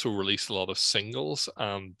 they also released a lot of singles,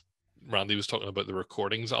 and Randy was talking about the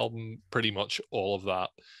recordings album. Pretty much all of that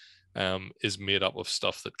is made up of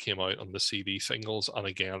stuff that came out on the CD singles, and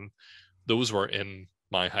again, those were in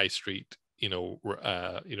my high street,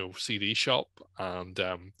 CD shop, and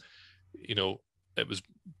it was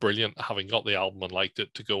brilliant having got the album and liked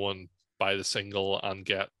it to go and buy the single and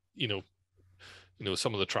get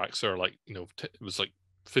some of the tracks are like it was like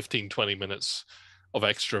 15-20 minutes of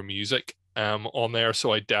extra music on there,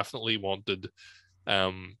 so I definitely wanted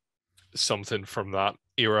something from that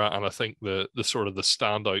era, and I think the sort of the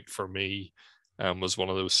standout for me was one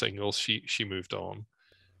of those singles, She Moved On.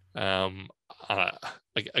 I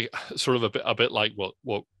sort of a bit like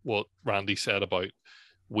what Randy said about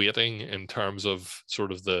Waiting in terms of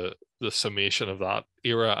sort of the summation of that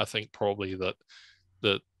era. I think probably that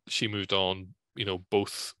She Moved On,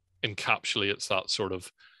 both encapsulates that sort of,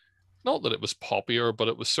 not that it was poppier, but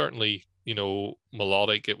it was certainly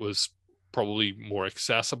melodic. It was probably more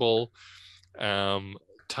accessible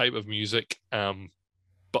type of music,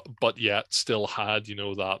 but yet still had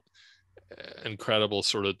that incredible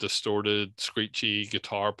sort of distorted screechy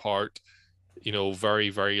guitar part, very,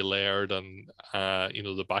 very layered, and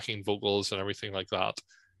the backing vocals and everything like that.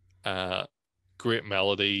 Great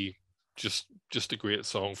melody, just a great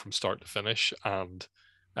song from start to finish, and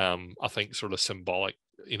I think sort of symbolic,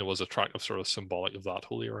 was a track of sort of symbolic of that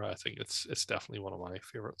whole era. I think it's definitely one of my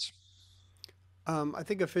favorites. I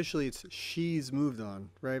think officially it's She's Moved On,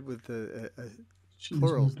 right? With the She's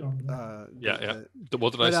plural. moved on.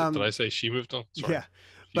 What did I say? Did I say She Moved On? Sorry. Yeah,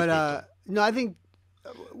 but no, I think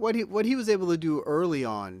what he was able to do early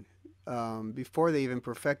on, before they even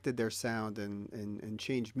perfected their sound and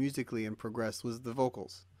changed musically and progressed, was the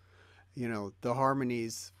vocals. The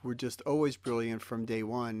harmonies were just always brilliant from day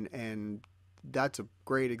one, and that's a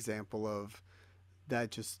great example of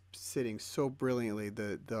that, just sitting so brilliantly,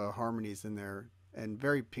 the harmonies in there, and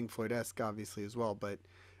very Pink Floyd-esque obviously as well, but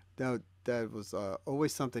that was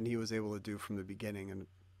always something he was able to do from the beginning in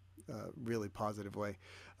a really positive way.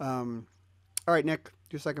 All right, Nick,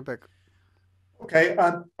 your second pick. Okay,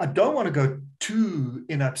 I don't want to go too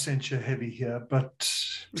in absentia heavy here, but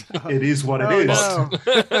it is what it is. No.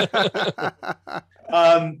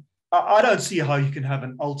 I don't see how you can have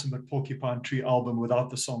an ultimate Porcupine Tree album without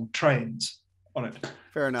the song Trains on it.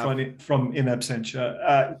 Fair enough. From In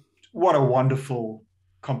Absentia. What a wonderful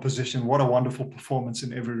composition. What a wonderful performance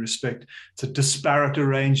in every respect. It's a disparate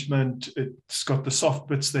arrangement. It's got the soft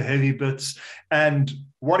bits, the heavy bits, and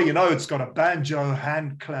what do you know? It's got a banjo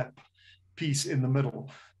hand clap piece in the middle,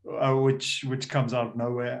 which comes out of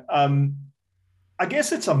nowhere. I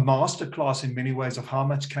guess it's a masterclass in many ways of how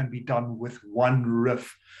much can be done with one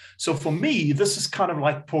riff. So for me, this is kind of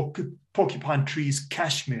like Porcupine Tree's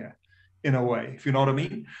Kashmir, in a way, if you know what I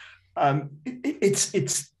mean.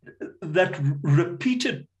 It's that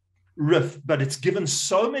repeated riff, but it's given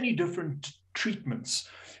so many different treatments.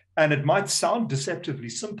 And it might sound deceptively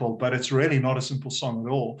simple, but it's really not a simple song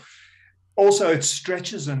at all. Also, it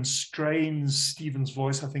stretches and strains Stephen's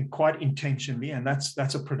voice, I think, quite intentionally, and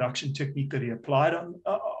that's a production technique that he applied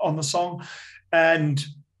on the song. And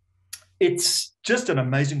it's just an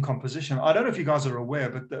amazing composition. I don't know if you guys are aware,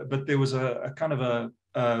 but there was a kind of a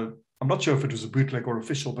I'm not sure if it was a bootleg or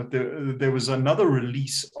official, but there was another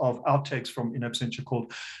release of outtakes from In Absentia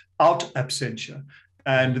called Out Absentia.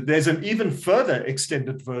 And there's an even further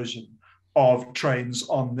extended version of Trains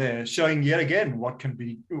on there, showing yet again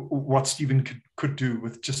what Stephen could do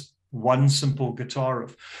with just one simple guitar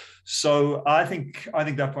riff. So I think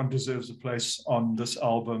that one deserves a place on this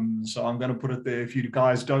album. So I'm going to put it there if you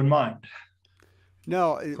guys don't mind.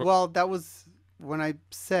 No, well, that was when I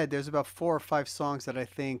said there's about 4 or 5 songs that I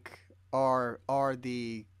think are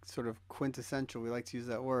the sort of quintessential. We like to use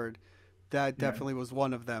that word. That definitely was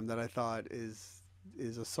one of them that I thought is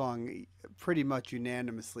a song pretty much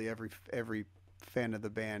unanimously every fan of the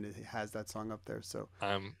band has that song up there. So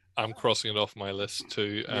I'm crossing it off my list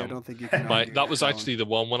too. I don't think you can. That was actually the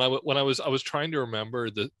one when I was trying to remember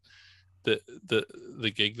the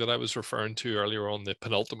gig that I was referring to earlier on, the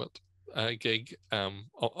penultimate gig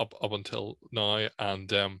up until now,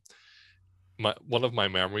 and one of my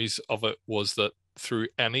memories of it was that through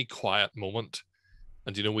any quiet moment,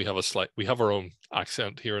 and we have our own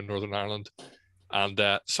accent here in Northern Ireland, and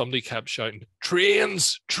somebody kept shouting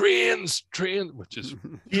trains, trains, train, which is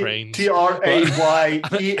trains, TraYens.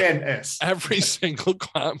 Every single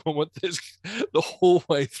quiet moment, the whole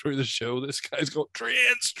way through the show, this guy's going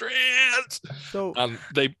trains, trains. So, and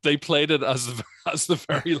they played it as the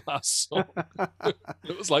very last song.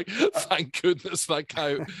 It was like, thank goodness that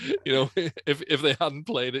guy, if they hadn't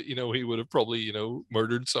played it, he would have probably or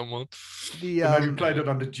murdered someone. maybe played it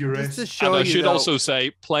under duress. And I should also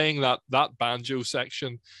say, playing that banjo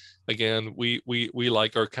section again, we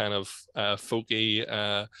like our kind of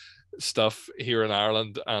folky stuff here in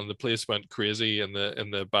Ireland, and the place went crazy in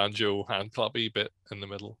the banjo hand clappy bit in the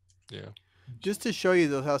middle. Yeah, just to show you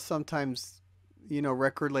though how sometimes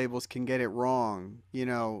record labels can get it wrong.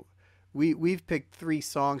 We've picked 3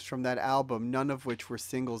 songs from that album, none of which were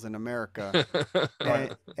singles in America.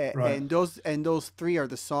 Right. And those 3 are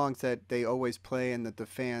the songs that they always play and that the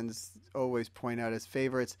fans always point out as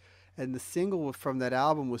favorites. And the single from that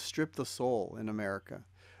album was "Strip the Soul" in America,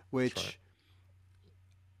 which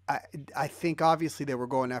I think obviously they were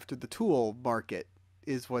going after the Tool market,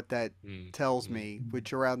 is what that tells me,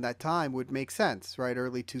 which around that time would make sense, right?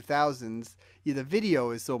 Early 2000s. Yeah, the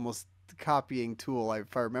video is almost copying Tool,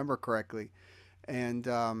 if I remember correctly, and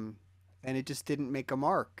it just didn't make a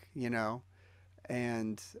mark,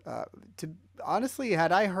 And honestly,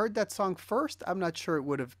 had I heard that song first, I'm not sure it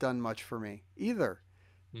would have done much for me either.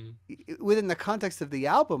 Within the context of the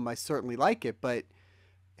album, I certainly like it, but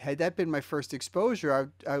had that been my first exposure,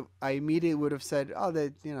 I immediately would have said, oh,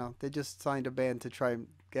 they just signed a band to try and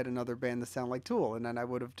get another band to sound like Tool, and then I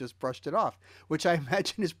would have just brushed it off, which I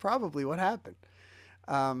imagine is probably what happened.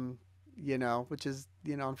 Which is,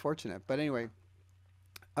 unfortunate. But anyway,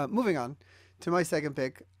 moving on to my second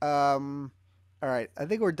pick. All right, I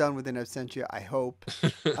think we're done with In Absentia, I hope.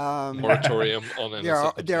 Moratorium on In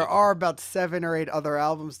Absentia. There are about 7 or 8 other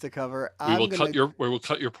albums to cover. We will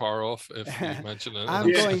cut your power off if you mention it.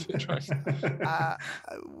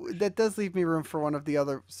 That does leave me room for one of the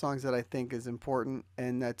other songs that I think is important,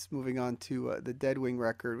 and that's moving on to the Deadwing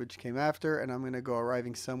record, which came after, and I'm going to go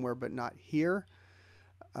Arriving Somewhere But Not Here,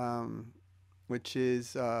 which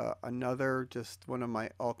is another, just one of my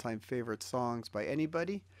all-time favorite songs by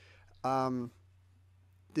anybody.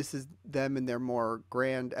 This is them in their more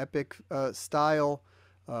grand, epic style.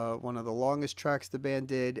 One of the longest tracks the band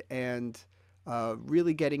did, and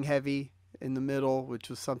really getting heavy in the middle, which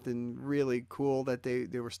was something really cool that they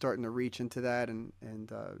were starting to reach into that. And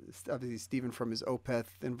obviously Stephen, from his Opeth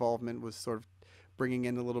involvement, was sort of bringing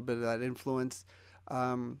in a little bit of that influence.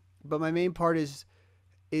 But my main part is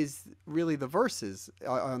really the verses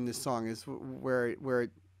on this song is where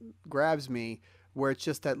it grabs me, where it's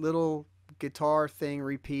just that little guitar thing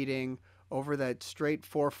repeating over that straight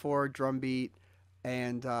 4/4 drum beat.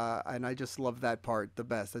 and I just love that part the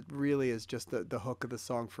best. It really is just the hook of the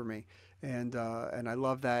song for me, and I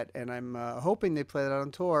love that, and I'm hoping they play that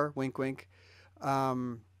on tour. Wink, wink.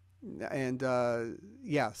 Um, and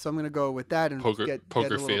yeah, so I'm gonna go with that and Poker get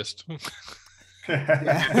poker a little. faced.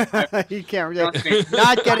 Yeah, you can't Trust me.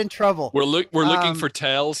 not get in trouble. We're looking Um, for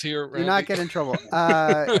tails here, You're not Randy. getting in trouble.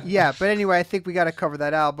 Yeah, but anyway, I think we got to cover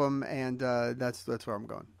that album, and that's where I'm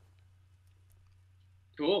going.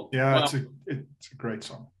 Cool. Yeah, Well, it's a great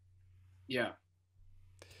song. yeah.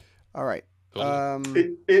 All right.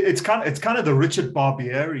 Totally. It's kind of the Richard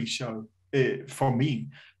Barbieri show for me,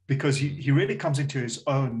 because he really comes into his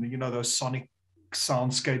own. You know, those sonic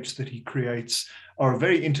soundscapes that he creates are a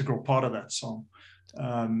very integral part of that song.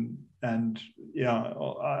 And yeah,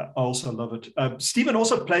 I also love it. Stephen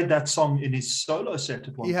also played that song in his solo set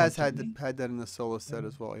at one He point. has didn't he? had that in the solo set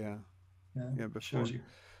as well. Yeah, Yeah, before. shows you.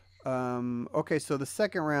 Okay, so the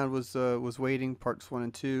second round was Waiting, parts 1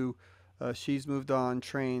 and 2. She's Moved On,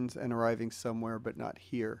 Trains, and Arriving Somewhere but Not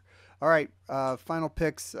Here. All right, final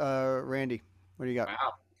picks. Randy, what do you got?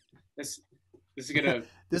 Wow. This is gonna.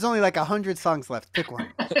 There's only like 100 songs left. Pick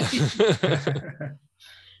one.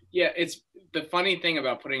 Yeah, it's the funny thing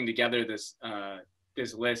about putting together this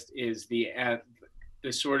this list is the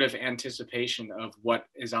sort of anticipation of what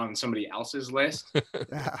is on somebody else's list.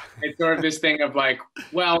 It's sort of this thing of like,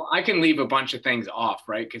 well, I can leave a bunch of things off,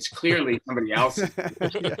 right? Because clearly somebody else.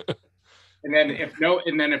 Yeah. And then if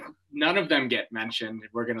none of them get mentioned,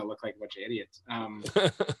 we're gonna look like a bunch of idiots.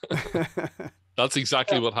 That's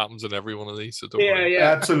exactly what happens in every one of these. So don't Yeah, worry.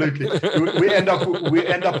 yeah. Absolutely. We end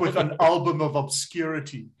up with an album of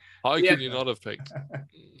obscurity. How Yeah. can you not have picked?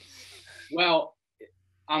 Well,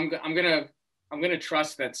 I'm gonna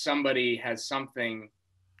trust that somebody has something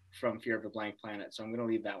from Fear of a Blank Planet, so I'm gonna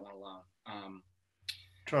leave that one alone.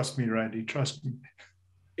 Trust me, Randy. Trust me.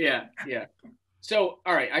 Yeah. So,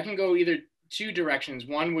 all right, I can go either two directions.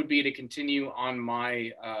 One would be to continue on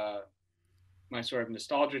my my sort of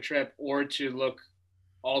nostalgia trip, or to look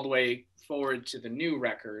all the way forward to the new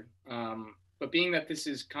record. But being that this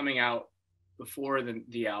is coming out before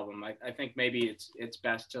the album, I think maybe it's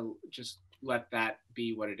best to just let that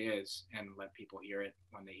be what it is and let people hear it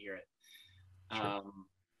when they hear it. Sure.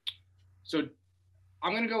 So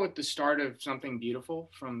I'm going to go with the start of Something Beautiful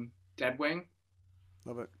from Deadwing.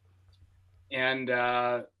 Love it. And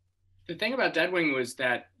the thing about Deadwing was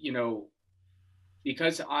that, you know,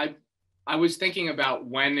 because I was thinking about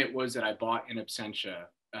when it was that I bought In Absentia.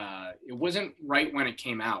 It wasn't right when it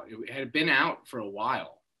came out. It had been out for a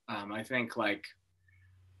while. I think like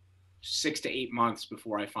 6 to 8 months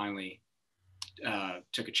before I finally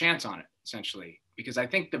took a chance on it, essentially. Because I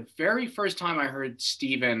think the very first time I heard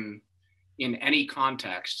Steven in any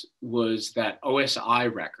context was that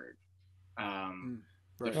OSI record. Right.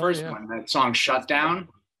 The first one, that song Shut Down.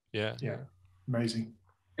 Yeah. Amazing.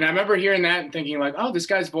 And I remember hearing that and thinking like, oh, this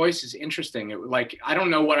guy's voice is interesting. It like, I don't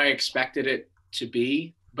know what I expected it to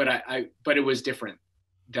be, but but it was different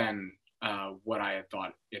than what I had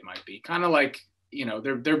thought it might be. Kind of like, you know,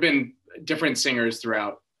 there've been different singers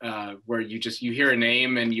throughout where you hear a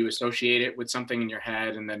name and you associate it with something in your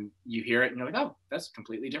head, and then you hear it and you're like, oh, that's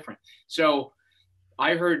completely different. So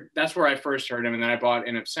that's where I first heard him, and then I bought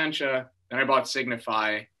In Absentia, then I bought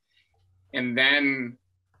Signify, and then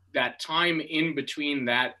that time in between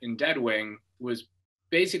that and Deadwing was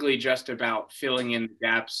basically just about filling in the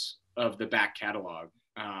gaps of the back catalog,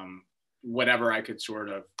 whatever I could sort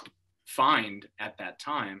of find at that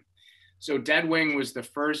time. So Deadwing was the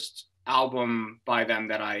first album by them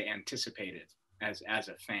that I anticipated as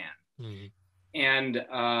a fan. Mm-hmm.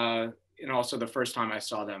 And also the first time I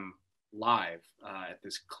saw them live at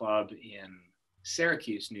this club in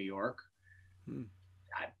Syracuse, New York.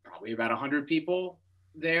 Probably about 100 people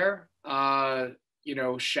there. You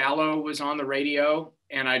know, Shallow was on the radio,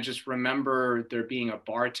 and I just remember there being a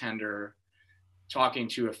bartender talking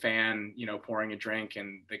to a fan, you know, pouring a drink,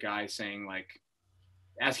 and the guy saying, like,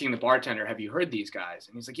 asking the bartender, have you heard these guys?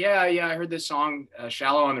 And he's like, yeah, I heard this song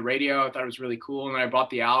Shallow on the radio. I thought it was really cool, and I bought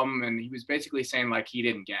the album. And he was basically saying like he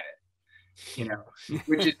didn't get it, you know,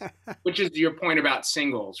 which is your point about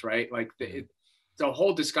singles, right? Like it's a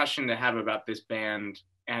whole discussion to have about this band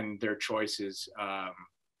and their choices,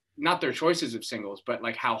 not their choices of singles, but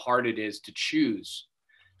like how hard it is to choose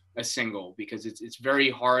a single, because it's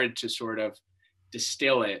very hard to sort of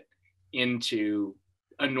distill it into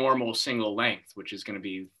a normal single length, which is going to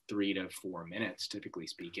be 3 to 4 minutes, typically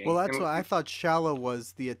speaking. Well, that's why I thought Shallow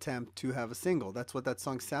was the attempt to have a single. That's what that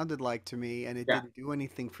song sounded like to me, and it didn't do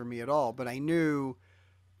anything for me at all. But I knew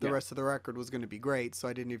the rest of the record was going to be great, so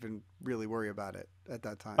I didn't even really worry about it at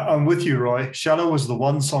that time. I'm with you, Roy. Shallow was the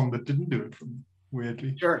one song that didn't do it for me.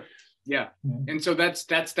 weirdly. Sure. Yeah. Yeah. And so that's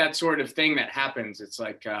that sort of thing that happens. It's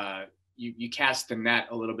like you cast the net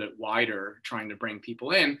a little bit wider, trying to bring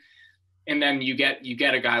people in, and then you get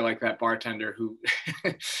a guy like that bartender who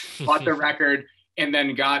bought the record and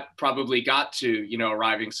then probably got to, you know,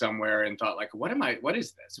 arriving somewhere and thought like, what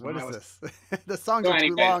is this? What is this? The songs are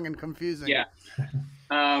too long and confusing. Yeah.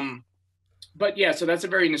 But yeah, so that's a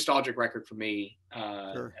very nostalgic record for me.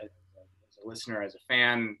 Sure. As a listener, as a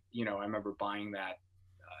fan, you know, I remember buying that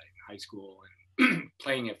in high school and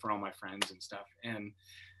playing it for all my friends and stuff, and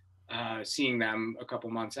seeing them a couple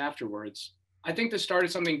months afterwards. I think The Start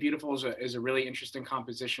of Something Beautiful is a really interesting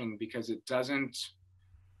composition because it doesn't,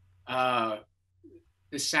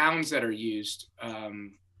 the sounds that are used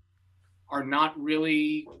are not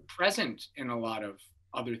really present in a lot of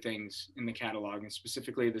other things in the catalog, and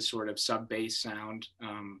specifically the sort of sub-bass sound.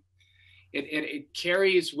 It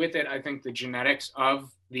carries with it, I think, the genetics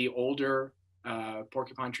of the older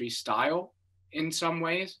Porcupine Tree style in some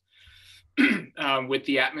ways, with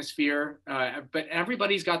the atmosphere, but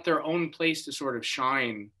everybody's got their own place to sort of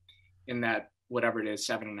shine in that, whatever it is,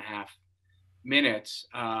 7.5 minutes.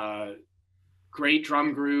 Great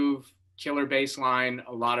drum groove, killer bass line,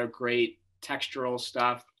 a lot of great textural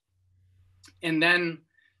stuff. And then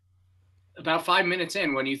about 5 minutes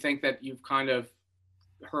in, when you think that you've kind of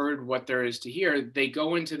heard what there is to hear, they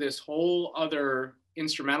go into this whole other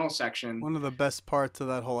instrumental section. One of the best parts of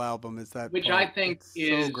that whole album is that which part. I think It's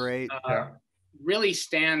is so great. Really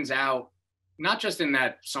stands out, not just in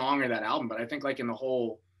that song or that album, but I think like in the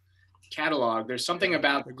whole catalog. There's something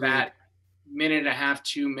about that 1.5,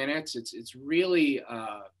 2 minutes. It's really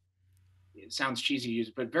it sounds cheesy to use,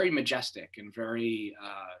 but very majestic and very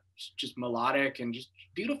just melodic and just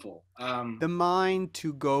beautiful. The mind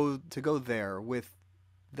to go there with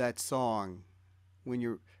that song when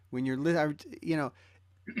you're you know,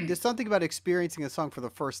 there's something about experiencing a song for the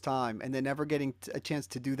first time and then never getting a chance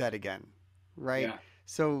to do that again, right? Yeah.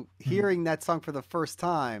 So hearing that song for the first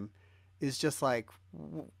time is just like,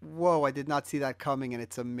 whoa, I did not see that coming, and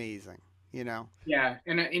it's amazing, you know? Yeah,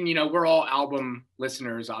 and you know, we're all album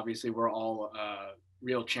listeners, obviously. We're all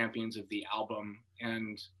real champions of the album,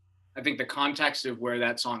 and I think the context of where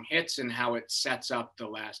that song hits and how it sets up the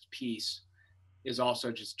last piece is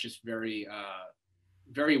also just very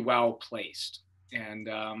very well placed. And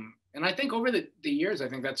I think over the years, I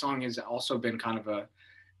think that song has also been kind of a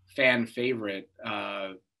fan favorite.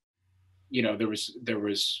 You know, there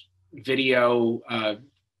was video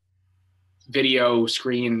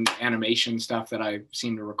screen animation stuff that I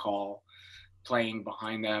seem to recall playing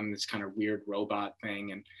behind them, this kind of weird robot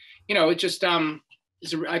thing. And, you know, it just, I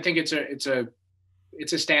think it's a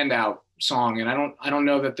standout song, and I don't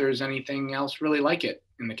know that there's anything else really like it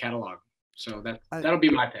in the catalog. So that'll be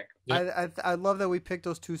my pick. Yep. I love that we picked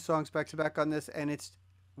those two songs back to back on this, and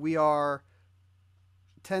we are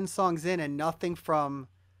 10 songs in and nothing from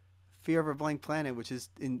Fear of a Blank Planet, which is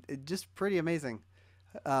just pretty amazing.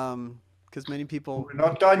 Because many people We're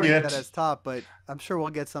not done yet. that as top, but I'm sure we'll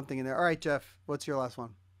get something in there. All right, Jeff, what's your last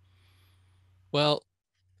one? Well,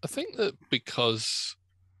 I think that because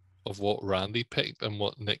of what Randy picked and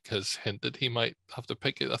what Nick has hinted he might have to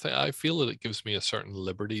pick it, I feel that it gives me a certain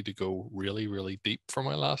liberty to go really, really deep for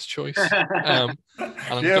my last choice. And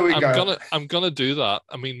I'm gonna do that.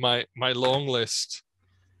 I mean, my long list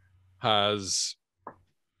has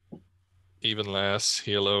Even Less,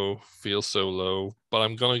 Halo, Feel So Low, but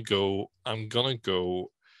I'm gonna go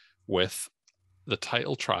with the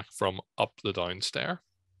title track from Up the Downstair.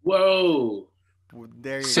 Whoa.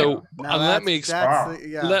 There you So, go. Now and let me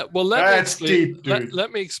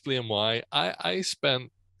explain why. I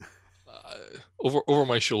spent over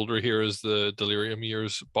my shoulder here is the Delirium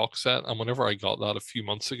Years box set, and whenever I got that a few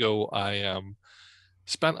months ago, I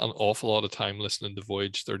spent an awful lot of time listening to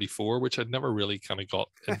Voyage 34, which I'd never really kind of got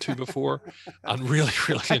into before, and really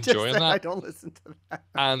enjoying that. I don't listen to that.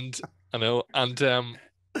 And I know, and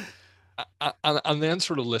then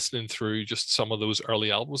sort of listening through just some of those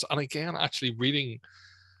early albums, and again actually reading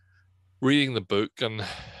the book and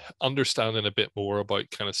understanding a bit more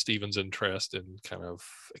about kind of Stephen's interest in kind of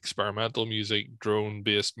experimental music, drone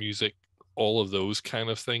based music, all of those kind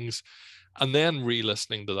of things, and then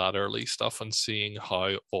re-listening to that early stuff and seeing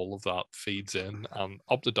how all of that feeds in. And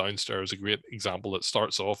Up the Downstairs is a great example that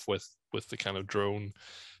starts off with the kind of drone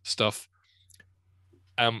stuff.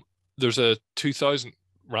 There's a 2000,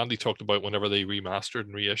 Randy talked about whenever they remastered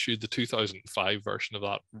and reissued, the 2005 version of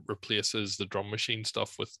that replaces the drum machine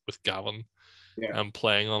stuff with Gavin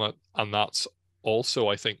playing on it. And that's also,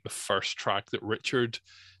 I think, the first track that Richard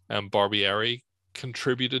Barbieri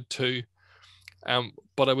contributed to.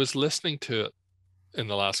 But I was listening to it in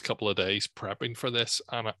the last couple of days prepping for this,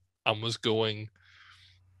 and I was going,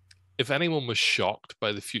 if anyone was shocked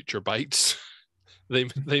by the future bites,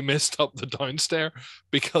 they missed up the downstairs,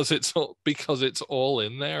 because it's all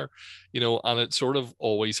in there, and it sort of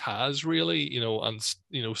always has, really,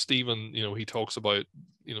 and Stephen, he talks about,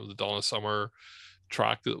 the Donna Summer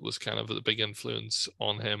track that was kind of a big influence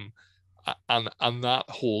on him, and that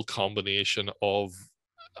whole combination of,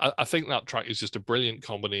 I think that track is just a brilliant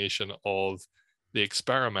combination of the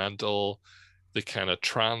experimental, the kind of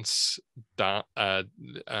trance, dance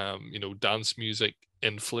music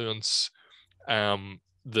influence,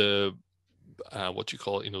 the what you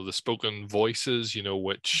call it, the spoken voices,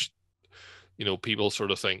 which people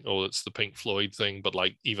sort of think, oh, it's the Pink Floyd thing, but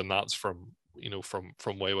like even that's from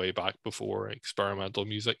from way back before experimental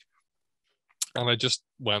music. And I just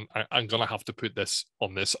went, I'm gonna have to put this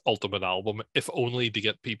on this ultimate album, if only to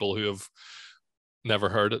get people who have never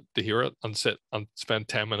heard it to hear it and sit and spend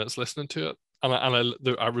 10 minutes listening to it. And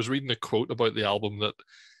I was reading a quote about the album that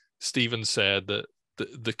Stephen said that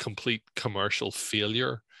the complete commercial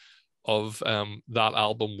failure of that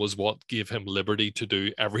album was what gave him liberty to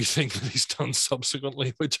do everything that he's done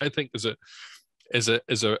subsequently, which I think is a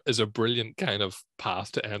brilliant kind of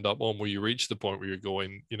path to end up on, where you reach the point where you're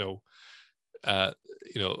going,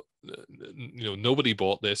 nobody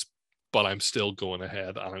bought this, but I'm still going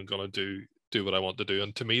ahead and I'm going to do what I want to do.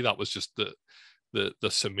 And to me, that was just the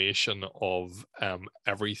summation of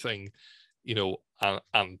everything, and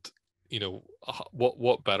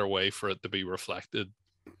what better way for it to be reflected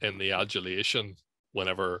in the adulation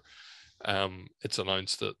whenever it's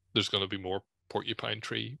announced that there's going to be more Porcupine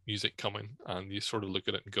Tree music coming, and you sort of look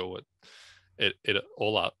at it and go, it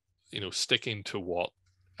all that, sticking to what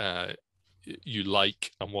you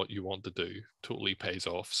like and what you want to do totally pays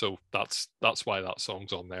off. So that's why that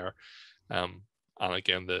song's on there. And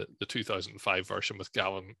again, the 2005 version with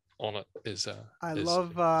Gavin on it is I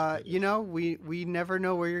love we never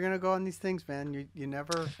know where you're gonna go on these things, man. You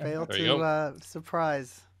never fail to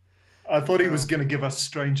surprise. I thought he was gonna give us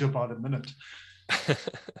Stranger by the Minute.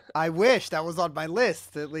 I wish that was on my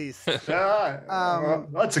list, at least.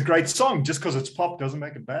 That's a great song. Just because it's pop doesn't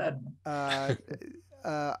make it bad.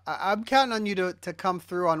 I'm counting on you to come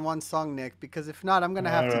through on one song, Nick, because if not, I'm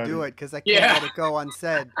gonna have to do it, because I can't let it go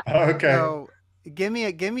unsaid. Okay. So give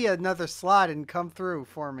me another slot and come through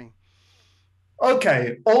for me.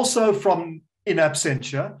 Okay. Also from In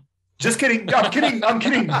Absentia. Just kidding. I'm kidding.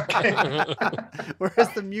 Where's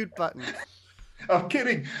the mute button? I'm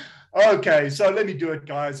kidding. Okay, so let me do it,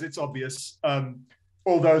 guys. It's obvious.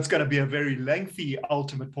 Although it's going to be a very lengthy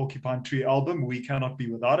Ultimate Porcupine Tree album, we cannot be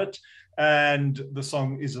without it. And the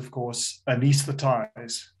song is, of course,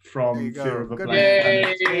 Anesthetize from Fear of a Blank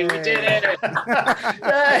Planet. Yay, we did it! Yay,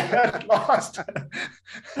 at last!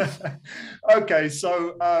 Okay,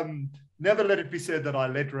 so never let it be said that I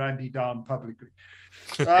let Randy down publicly.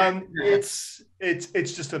 It's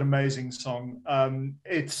just an amazing song.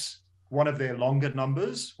 It's one of their longer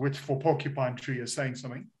numbers, which for Porcupine Tree is saying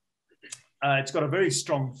something. It's got a very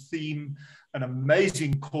strong theme, an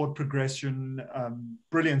amazing chord progression,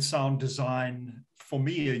 brilliant sound design, for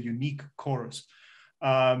me, a unique chorus.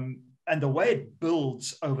 And the way it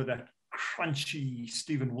builds over that crunchy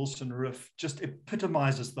Steven Wilson riff just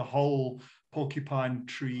epitomizes the whole Porcupine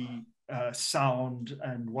Tree sound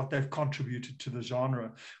and what they've contributed to the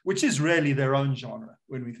genre, which is really their own genre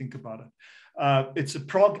when we think about it. It's a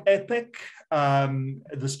prog epic.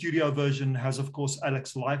 The studio version has, of course,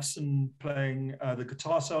 Alex Lifeson playing the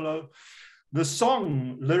guitar solo. The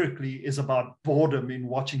song lyrically is about boredom in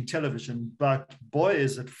watching television, but boy,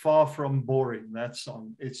 is it far from boring, that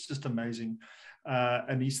song. It's just amazing.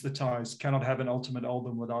 Anesthetize, cannot have an Ultimate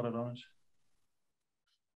album without it on it.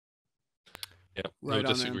 Yeah, right no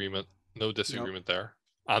disagreement. No disagreement there.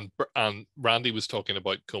 And Randy was talking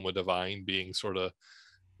about Coma Divine being sort of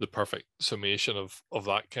the perfect summation of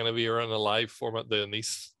that kind of era in a live format. The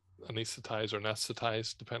Anesthetize or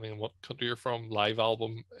Anesthetize, depending on what country you're from, live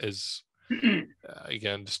album is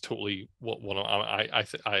again just totally I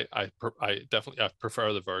definitely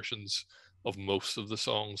prefer the versions of most of the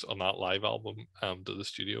songs on that live album to the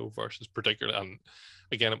studio versions, particularly. And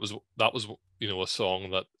again, that was a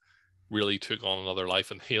song that really took on another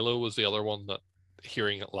life, and Halo was the other one that,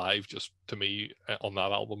 hearing it live, just to me on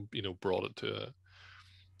that album, brought it to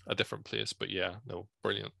a different place. But yeah, no,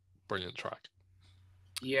 brilliant track.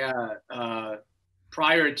 Yeah,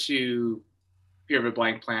 prior to Fear of a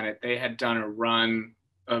Blank Planet, they had done a run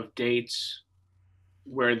of dates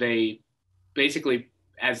where they basically,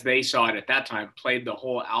 as they saw it at that time, played the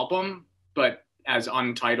whole album, but as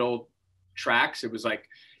untitled tracks. It was like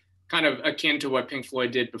kind of akin to what Pink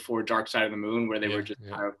Floyd did before Dark Side of the Moon, where they Yeah, were just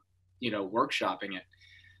yeah. kind of, workshopping it.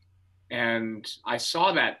 And I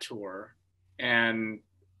saw that tour, and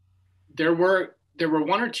there were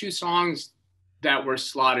one or two songs that were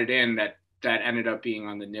slotted in that ended up being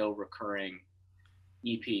on the Nil Recurring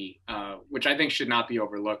EP, which I think should not be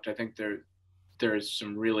overlooked. I think there's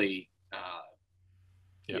some really,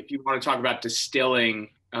 if you want to talk about distilling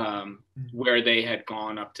where they had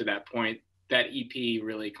gone up to that point, that EP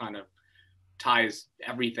really kind of ties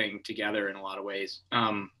everything together in a lot of ways.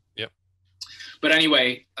 But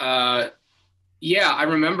anyway, yeah, I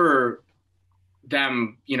remember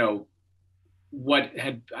them, what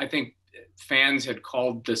I think fans had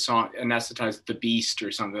called the song Anesthetized the Beast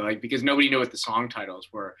or something, like, because nobody knew what the song titles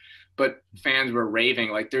were, but fans were raving,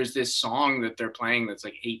 like, there's this song that they're playing that's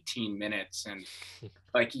like 18 minutes and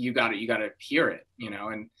like, you gotta hear it,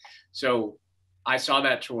 and so I saw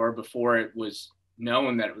that tour before it was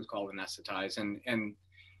known that it was called Anesthetized, and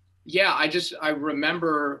yeah, I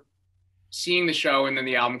remember seeing the show and then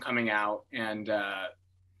the album coming out, and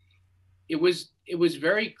it was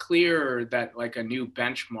very clear that like a new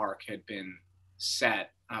benchmark had been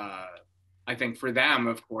set. I think for them,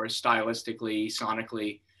 of course, stylistically,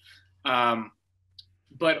 sonically,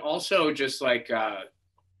 but also just like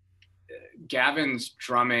Gavin's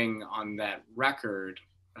drumming on that record,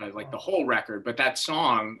 like the whole record, but that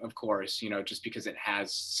song, of course, just because it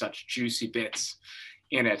has such juicy bits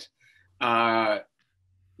in it.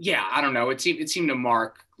 Yeah, I don't know. It seemed to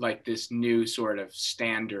mark like this new sort of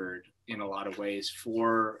standard in a lot of ways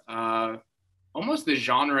for almost the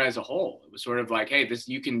genre as a whole. It was sort of like, hey, this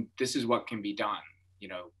is what can be done,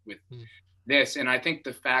 with this. And I think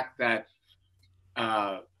the fact that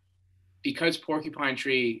because Porcupine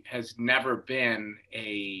Tree has never been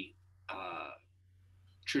a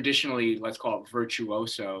traditionally, let's call it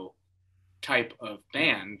virtuoso type of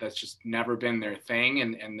band, that's just never been their thing,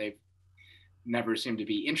 and they've never seemed to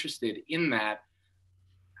be interested in that.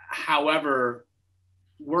 However,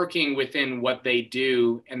 working within what they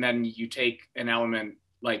do, and then you take an element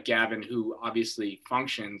like Gavin, who obviously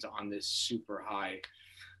functions on this super high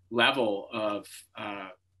level of,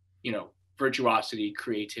 virtuosity,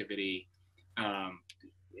 creativity,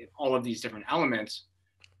 all of these different elements.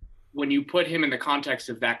 When you put him in the context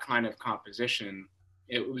of that kind of composition,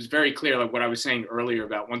 it was very clear, like what I was saying earlier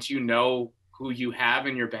about once you know who you have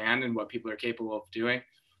in your band and what people are capable of doing,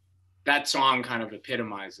 that song kind of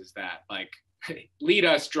epitomizes that. Like, lead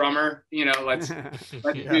us, drummer, let's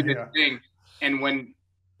do this thing. And when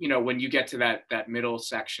you get to that middle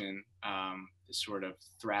section, this sort of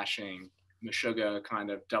thrashing Meshuggah kind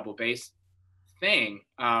of double bass thing,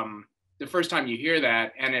 the first time you hear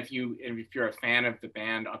that, and if you're a fan of the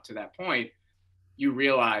band up to that point, you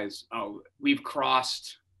realize, oh, we've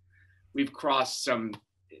crossed some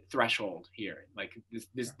threshold here. Like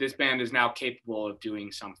this band is now capable of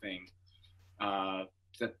doing something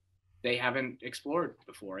that they haven't explored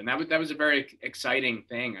before, and that was a very exciting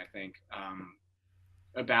thing, I think,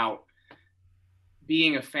 about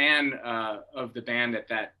being a fan of the band at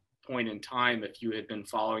that point in time. If you had been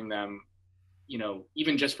following them,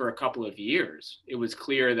 even just for a couple of years, it was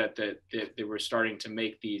clear that they were starting to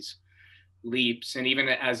make these leaps. And even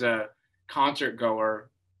as a concert goer,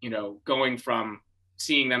 going from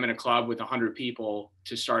seeing them in a club with 100 people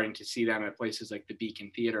to starting to see them at places like the Beacon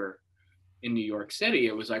Theater in New York City,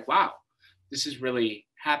 it was like, wow, this is really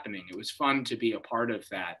happening. It was fun to be a part of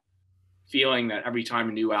that, feeling that every time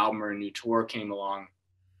a new album or a new tour came along,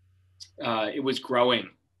 it was growing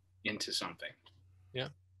into something. Yeah.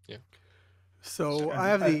 So and, I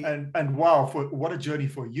have and wow, what a journey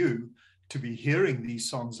for you to be hearing these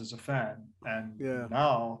songs as a fan, and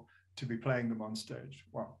now to be playing them on stage.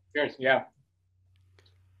 Wow. Cheers. Yeah.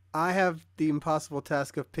 I have the impossible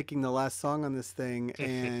task of picking the last song on this thing,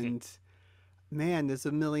 and man, there's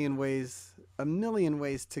a million ways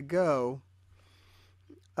to go.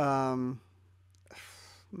 My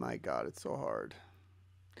God, it's so hard.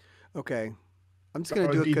 Okay, I'm just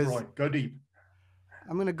gonna do it because go deep.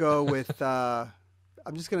 I'm gonna go with. I'm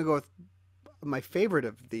just gonna go with my favorite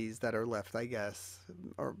of these that are left, I guess,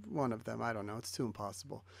 or one of them. I don't know. It's too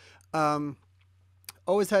impossible.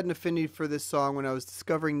 Always had an affinity for this song when I was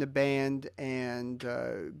discovering the band and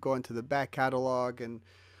going to the back catalog and,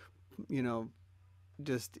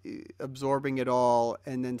 just absorbing it all,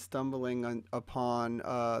 and then stumbling upon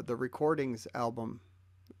the Recordings album,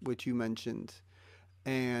 which you mentioned,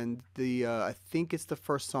 and I think it's the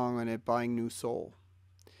first song on it, Buying New Soul,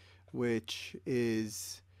 which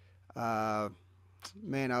is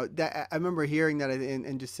man, I remember hearing that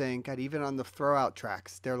and just saying, God, even on the throwout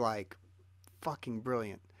tracks, they're like fucking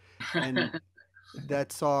brilliant. And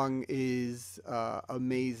That song is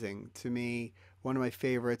amazing to me. One of my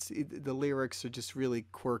favorites. The lyrics are just really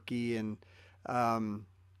quirky and um,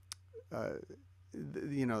 uh,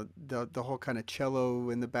 you know, the whole kind of cello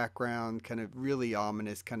in the background kind of really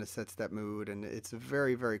ominous kind of sets that mood, and it's a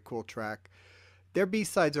very very cool track. Their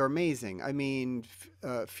b-sides are amazing. I mean,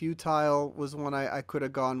 Futile was one I could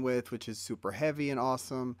have gone with, which is super heavy and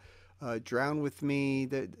awesome. Drown with Me,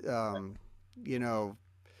 that you know,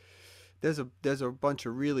 there's a bunch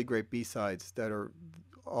of really great b-sides that are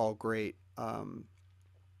all great.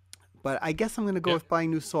 But I guess I'm going to go Yeah. with Buying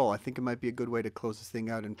New Soul. I think it might be a good way to close this thing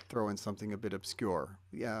out and throw in something a bit obscure.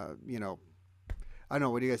 Yeah, you know, I don't know.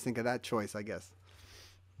 What do you guys think of that choice? I guess.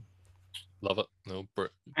 Love it. No,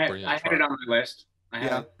 I brilliant had it track. on my list. I had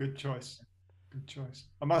Yeah. it. Good choice. Good choice.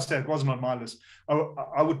 I must say it wasn't on my list.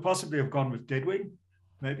 I would possibly have gone with Deadwing,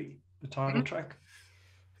 maybe the title Mhm. track.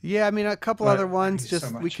 Yeah, I mean, a couple other But ones. there's so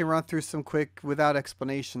Just we much. can run through some quick without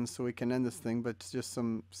explanations, so we can end this thing. But just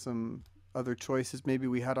some other choices maybe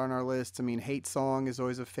we had on our list. I mean, Hate Song is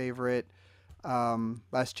always a favorite.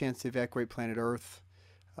 Last Chance to Evacuate Planet Earth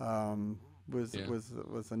um, Yeah.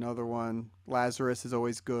 was another one. Lazarus is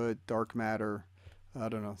always good. Dark Matter. I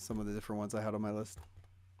don't know some of the different ones I had on my list.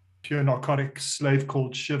 Pure Narcotics, Slave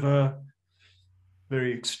Called Shiver,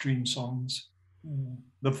 very extreme songs.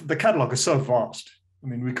 The catalog is so vast. I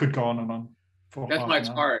mean, we could go on and on for That's half why an it's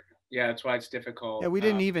hour. hard. Yeah, that's why it's Yeah, difficult. we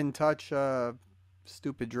didn't even touch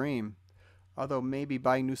Stupid Dream. Although maybe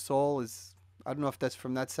Buying New Soul is, I don't know if that's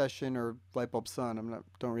from that session or Lightbulb Sun. I'm not,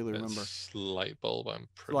 don't really remember. It's Lightbulb, I'm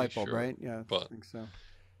It's pretty Lightbulb, sure. right? Yeah, I But think so.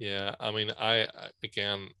 yeah, I mean,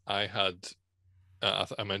 again, I had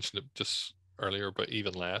I mentioned it just earlier, but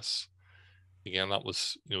even less. Again, that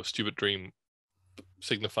was, Stupid Dream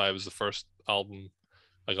Signify was the first album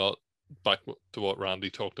I got. Back to what Randy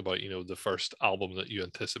talked about, the first album that you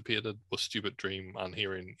anticipated was Stupid Dream, and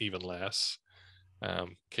hearing Even Less,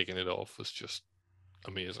 kicking it off was just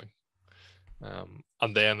amazing.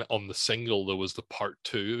 And then on the single, there was the part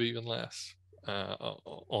two of Even Less.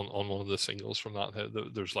 On one of the singles from that,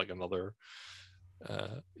 there's like another,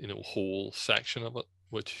 whole section of it,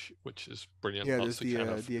 which is brilliant. Yeah, That's there's the kind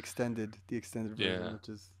of, the extended version, yeah. which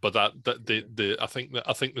is But that the I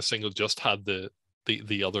think the single just had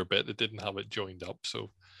the other bit. It didn't have it joined up.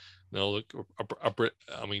 So no, look,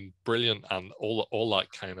 I mean, brilliant, and all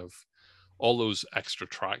that kind of, all those extra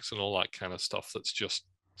tracks and all that kind of stuff. That's just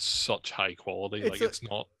such high quality. it's Like, a it's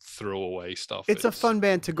not throwaway stuff. it's a It's fun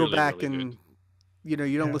band to go really back really good. and you don't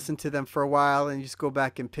Yeah. listen to them for a while and you just go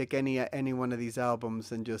back and pick any one of these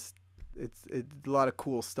albums and just it's a lot of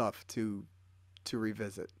cool stuff to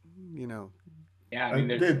revisit. You know. Yeah, I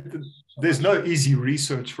mean, There's no easy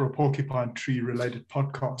research for a Porcupine Tree related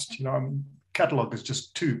podcast. I mean, catalog is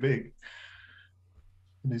just too big.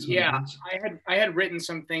 It is what yeah, it is. I had written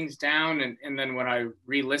some things down, and then when I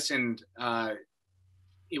re-listened,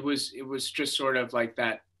 it was just sort of like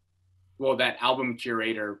that. Well, that album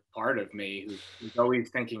curator part of me who's always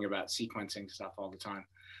thinking about sequencing stuff all the time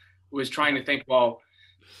was trying to think, well,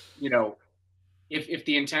 you know, if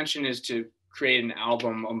the intention is to create an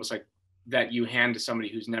album almost like that you hand to somebody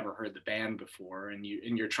who's never heard the band before, and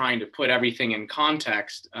you're trying to put everything in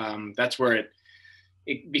context, that's where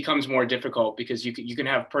it becomes more difficult, because you can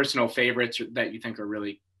have personal favorites that you think are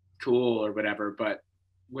really cool or whatever, but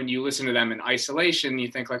when you listen to them in isolation, you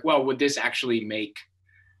think like, well, would this actually make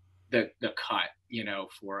the cut,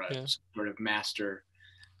 for a Yeah. sort of master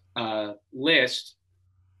list?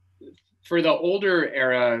 For the older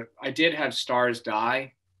era, I did have Stars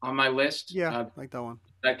Die on my list. Yeah, like that one.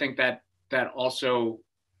 I think that also,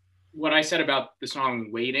 what I said about the song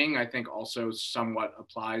Waiting, I think also somewhat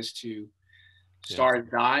applies to Stars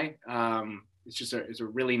Die. It's a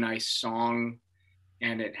really nice song,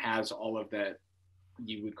 and it has all of the,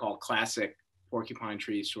 you would call classic Porcupine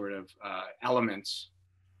Tree sort of elements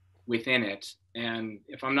within it. And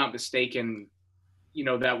if I'm not mistaken,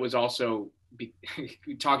 that was also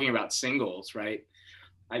talking about singles, right?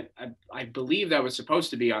 I believe that was supposed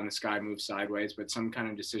to be on The Sky Moves Sideways, but some kind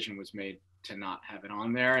of decision was made to not have it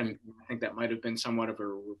on there, and I think that might have been somewhat of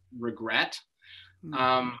a regret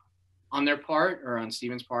on their part, or on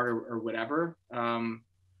Steven's part, or whatever,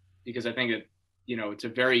 because I think it's a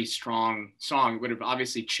very strong song. It would have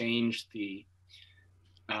obviously changed the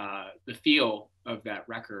feel of that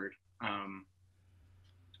record,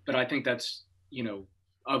 but I think that's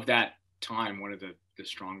of that time one of the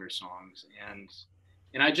stronger songs.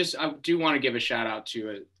 And I do want to give a shout out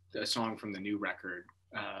to a song from the new record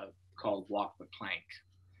called Walk the Plank,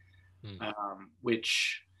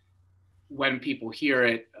 which, when people hear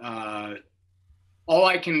it, all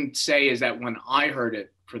I can say is that when I heard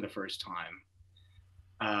it for the first time,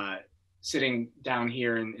 sitting down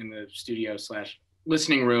here in the studio /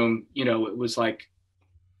 listening room, you know, it was like,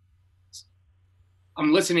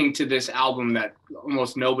 I'm listening to this album that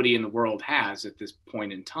almost nobody in the world has at this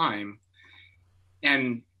point in time,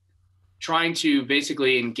 and trying to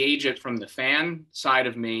basically engage it from the fan side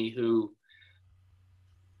of me, who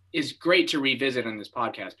is great to revisit on this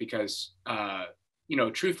podcast because, you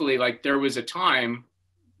know, truthfully, like there was a time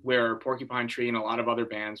where Porcupine Tree and a lot of other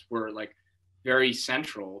bands were like very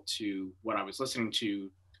central to what I was listening to,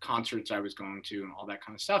 concerts I was going to, and all that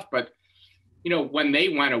kind of stuff. But, you know, when they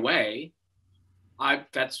went away,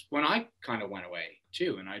 that's when I kind of went away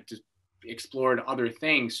too. And I just explored other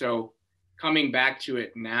things. So coming back to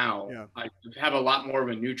it now, Yeah. I have a lot more of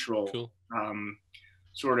a neutral Cool.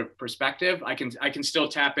 sort of perspective. I can still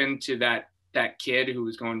tap into that kid who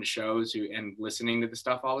was going to shows and listening to the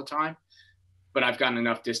stuff all the time. But I've gotten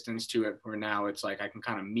enough distance to it where now it's like I can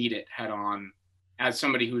kind of meet it head on as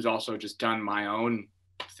somebody who's also just done my own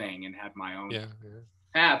thing and had my own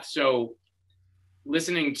path. So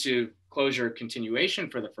listening to Closure Continuation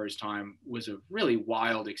for the first time was a really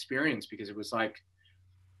wild experience, because it was like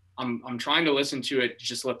I'm trying to listen to it,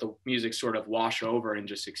 just let the music sort of wash over and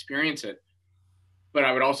just experience it. But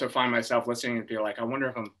I would also find myself listening and feel like, I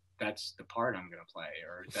wonder if that's the part I'm going to play,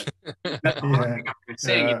 or that's the part I'm going to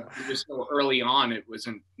sing. It was so early on,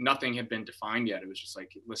 nothing had been defined yet. It was just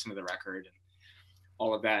like, listen to the record and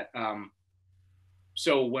all of that.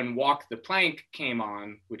 So when Walk the Plank came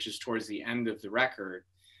on, which is towards the end of the record,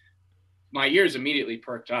 my ears immediately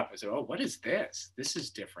perked up. I said, oh, what is this? This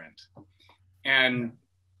is different. And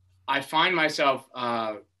I find myself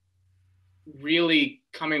really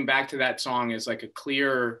coming back to that song as like a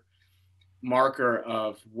clear marker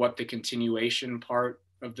of what the continuation part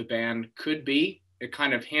of the band could be. It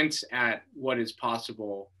kind of hints at what is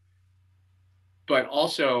possible. But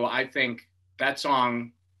also, I think that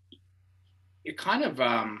song, it kind of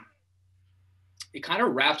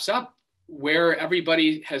wraps up where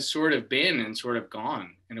everybody has sort of been and sort of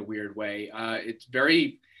gone in a weird way. It's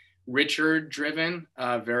very Richard driven,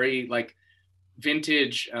 very like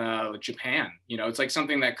vintage Japan. You know, it's like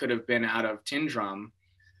something that could have been out of Tin Drum,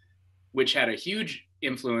 which had a huge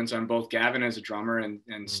influence on both Gavin as a drummer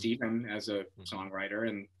and Stephen as a songwriter.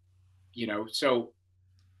 And, you know, so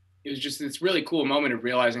it was just this really cool moment of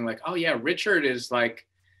realizing like, oh yeah, Richard is like,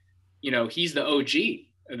 you know, he's the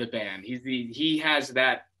OG of the band. He has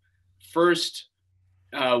that first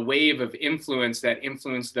wave of influence that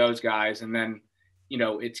influenced those guys. And then, you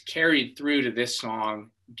know, it's carried through to this song.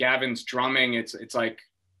 Gavin's drumming, it's like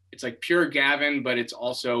pure Gavin, but it's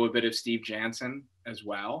also a bit of Steve Jansen as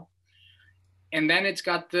well. And then it's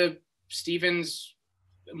got the Stephen's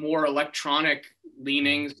more electronic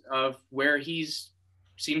leanings of where he's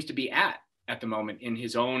seems to be at the moment in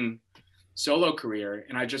his own solo career.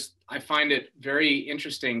 And I find it very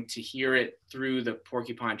interesting to hear it through the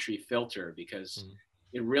Porcupine Tree filter, because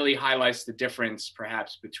it really highlights the difference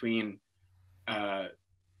perhaps between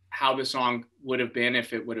how the song would have been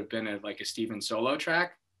if it would have been like a Stephen solo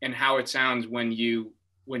track, and how it sounds when you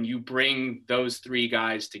bring those three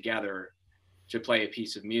guys together to play a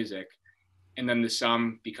piece of music, and then the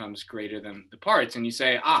sum becomes greater than the parts, and you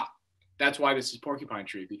say, that's why this is Porcupine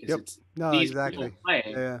Tree, because it's these people playing.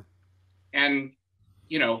 Yeah. And,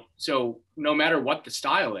 you know, so no matter what the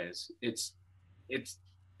style is, it's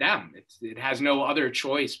them. It has no other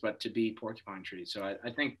choice but to be Porcupine Tree. So I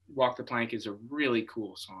think Walk the Plank is a really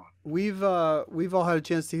cool song. We've all had a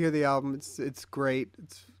chance to hear the album. It's great.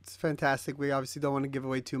 It's fantastic. We obviously don't want to give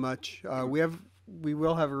away too much. We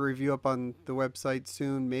will have a review up on the website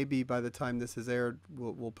soon. Maybe by the time this is aired,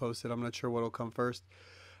 we'll post it. I'm not sure what'll come first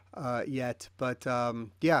yet, but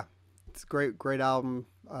yeah, it's a great album.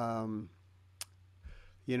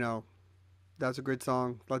 You know, that's a great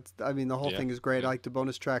song. The whole thing is great. I like the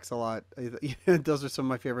bonus tracks a lot. Those are some of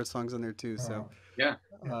my favorite songs on there too. So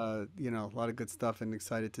you know, a lot of good stuff, and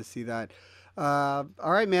excited to see that. All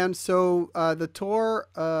right, man. So the tour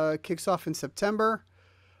kicks off in September.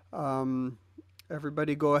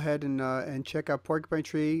 Everybody go ahead and check out Porcupine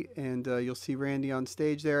Tree, and you'll see Randy on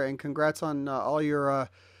stage there. And congrats on all your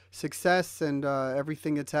success and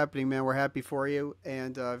everything that's happening, man. We're happy for you,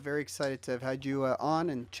 and very excited to have had you on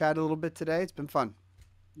and chat a little bit today. It's been fun.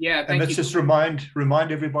 Yeah, and let's just remind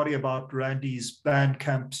everybody about Randy's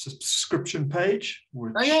Bandcamp subscription page,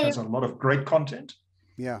 which has a lot of great content.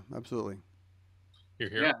 Yeah, absolutely. You're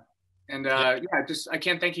here. Yeah, and I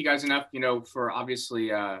can't thank you guys enough. You know, for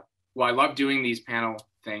obviously, well, I love doing these panel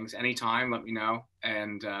things. Anytime, let me know.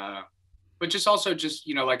 And but just also,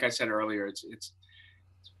 you know, like I said earlier, it's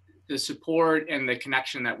the support and the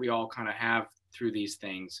connection that we all kind of have through these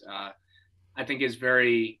things. I think is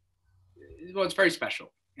very, well, it's very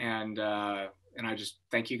special. And I just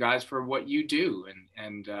thank you guys for what you do,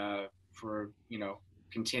 and for, you know,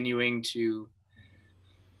 continuing to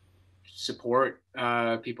support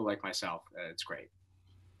people like myself. It's great.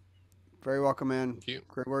 Very welcome, man. Thank you.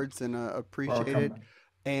 Great words, and appreciate Welcome, it. man.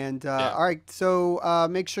 And Yeah. all right, so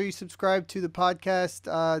make sure you subscribe to the podcast.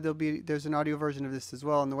 There's an audio version of this as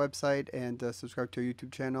well on the website, and subscribe to our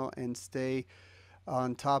YouTube channel, and stay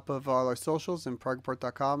on top of all our socials and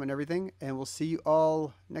progreport.com and everything. And we'll see you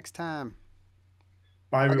all next time.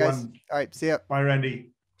 Bye, Bye, guys. everyone. All right, see ya. Bye,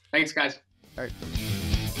 Randy. Thanks, guys. All right.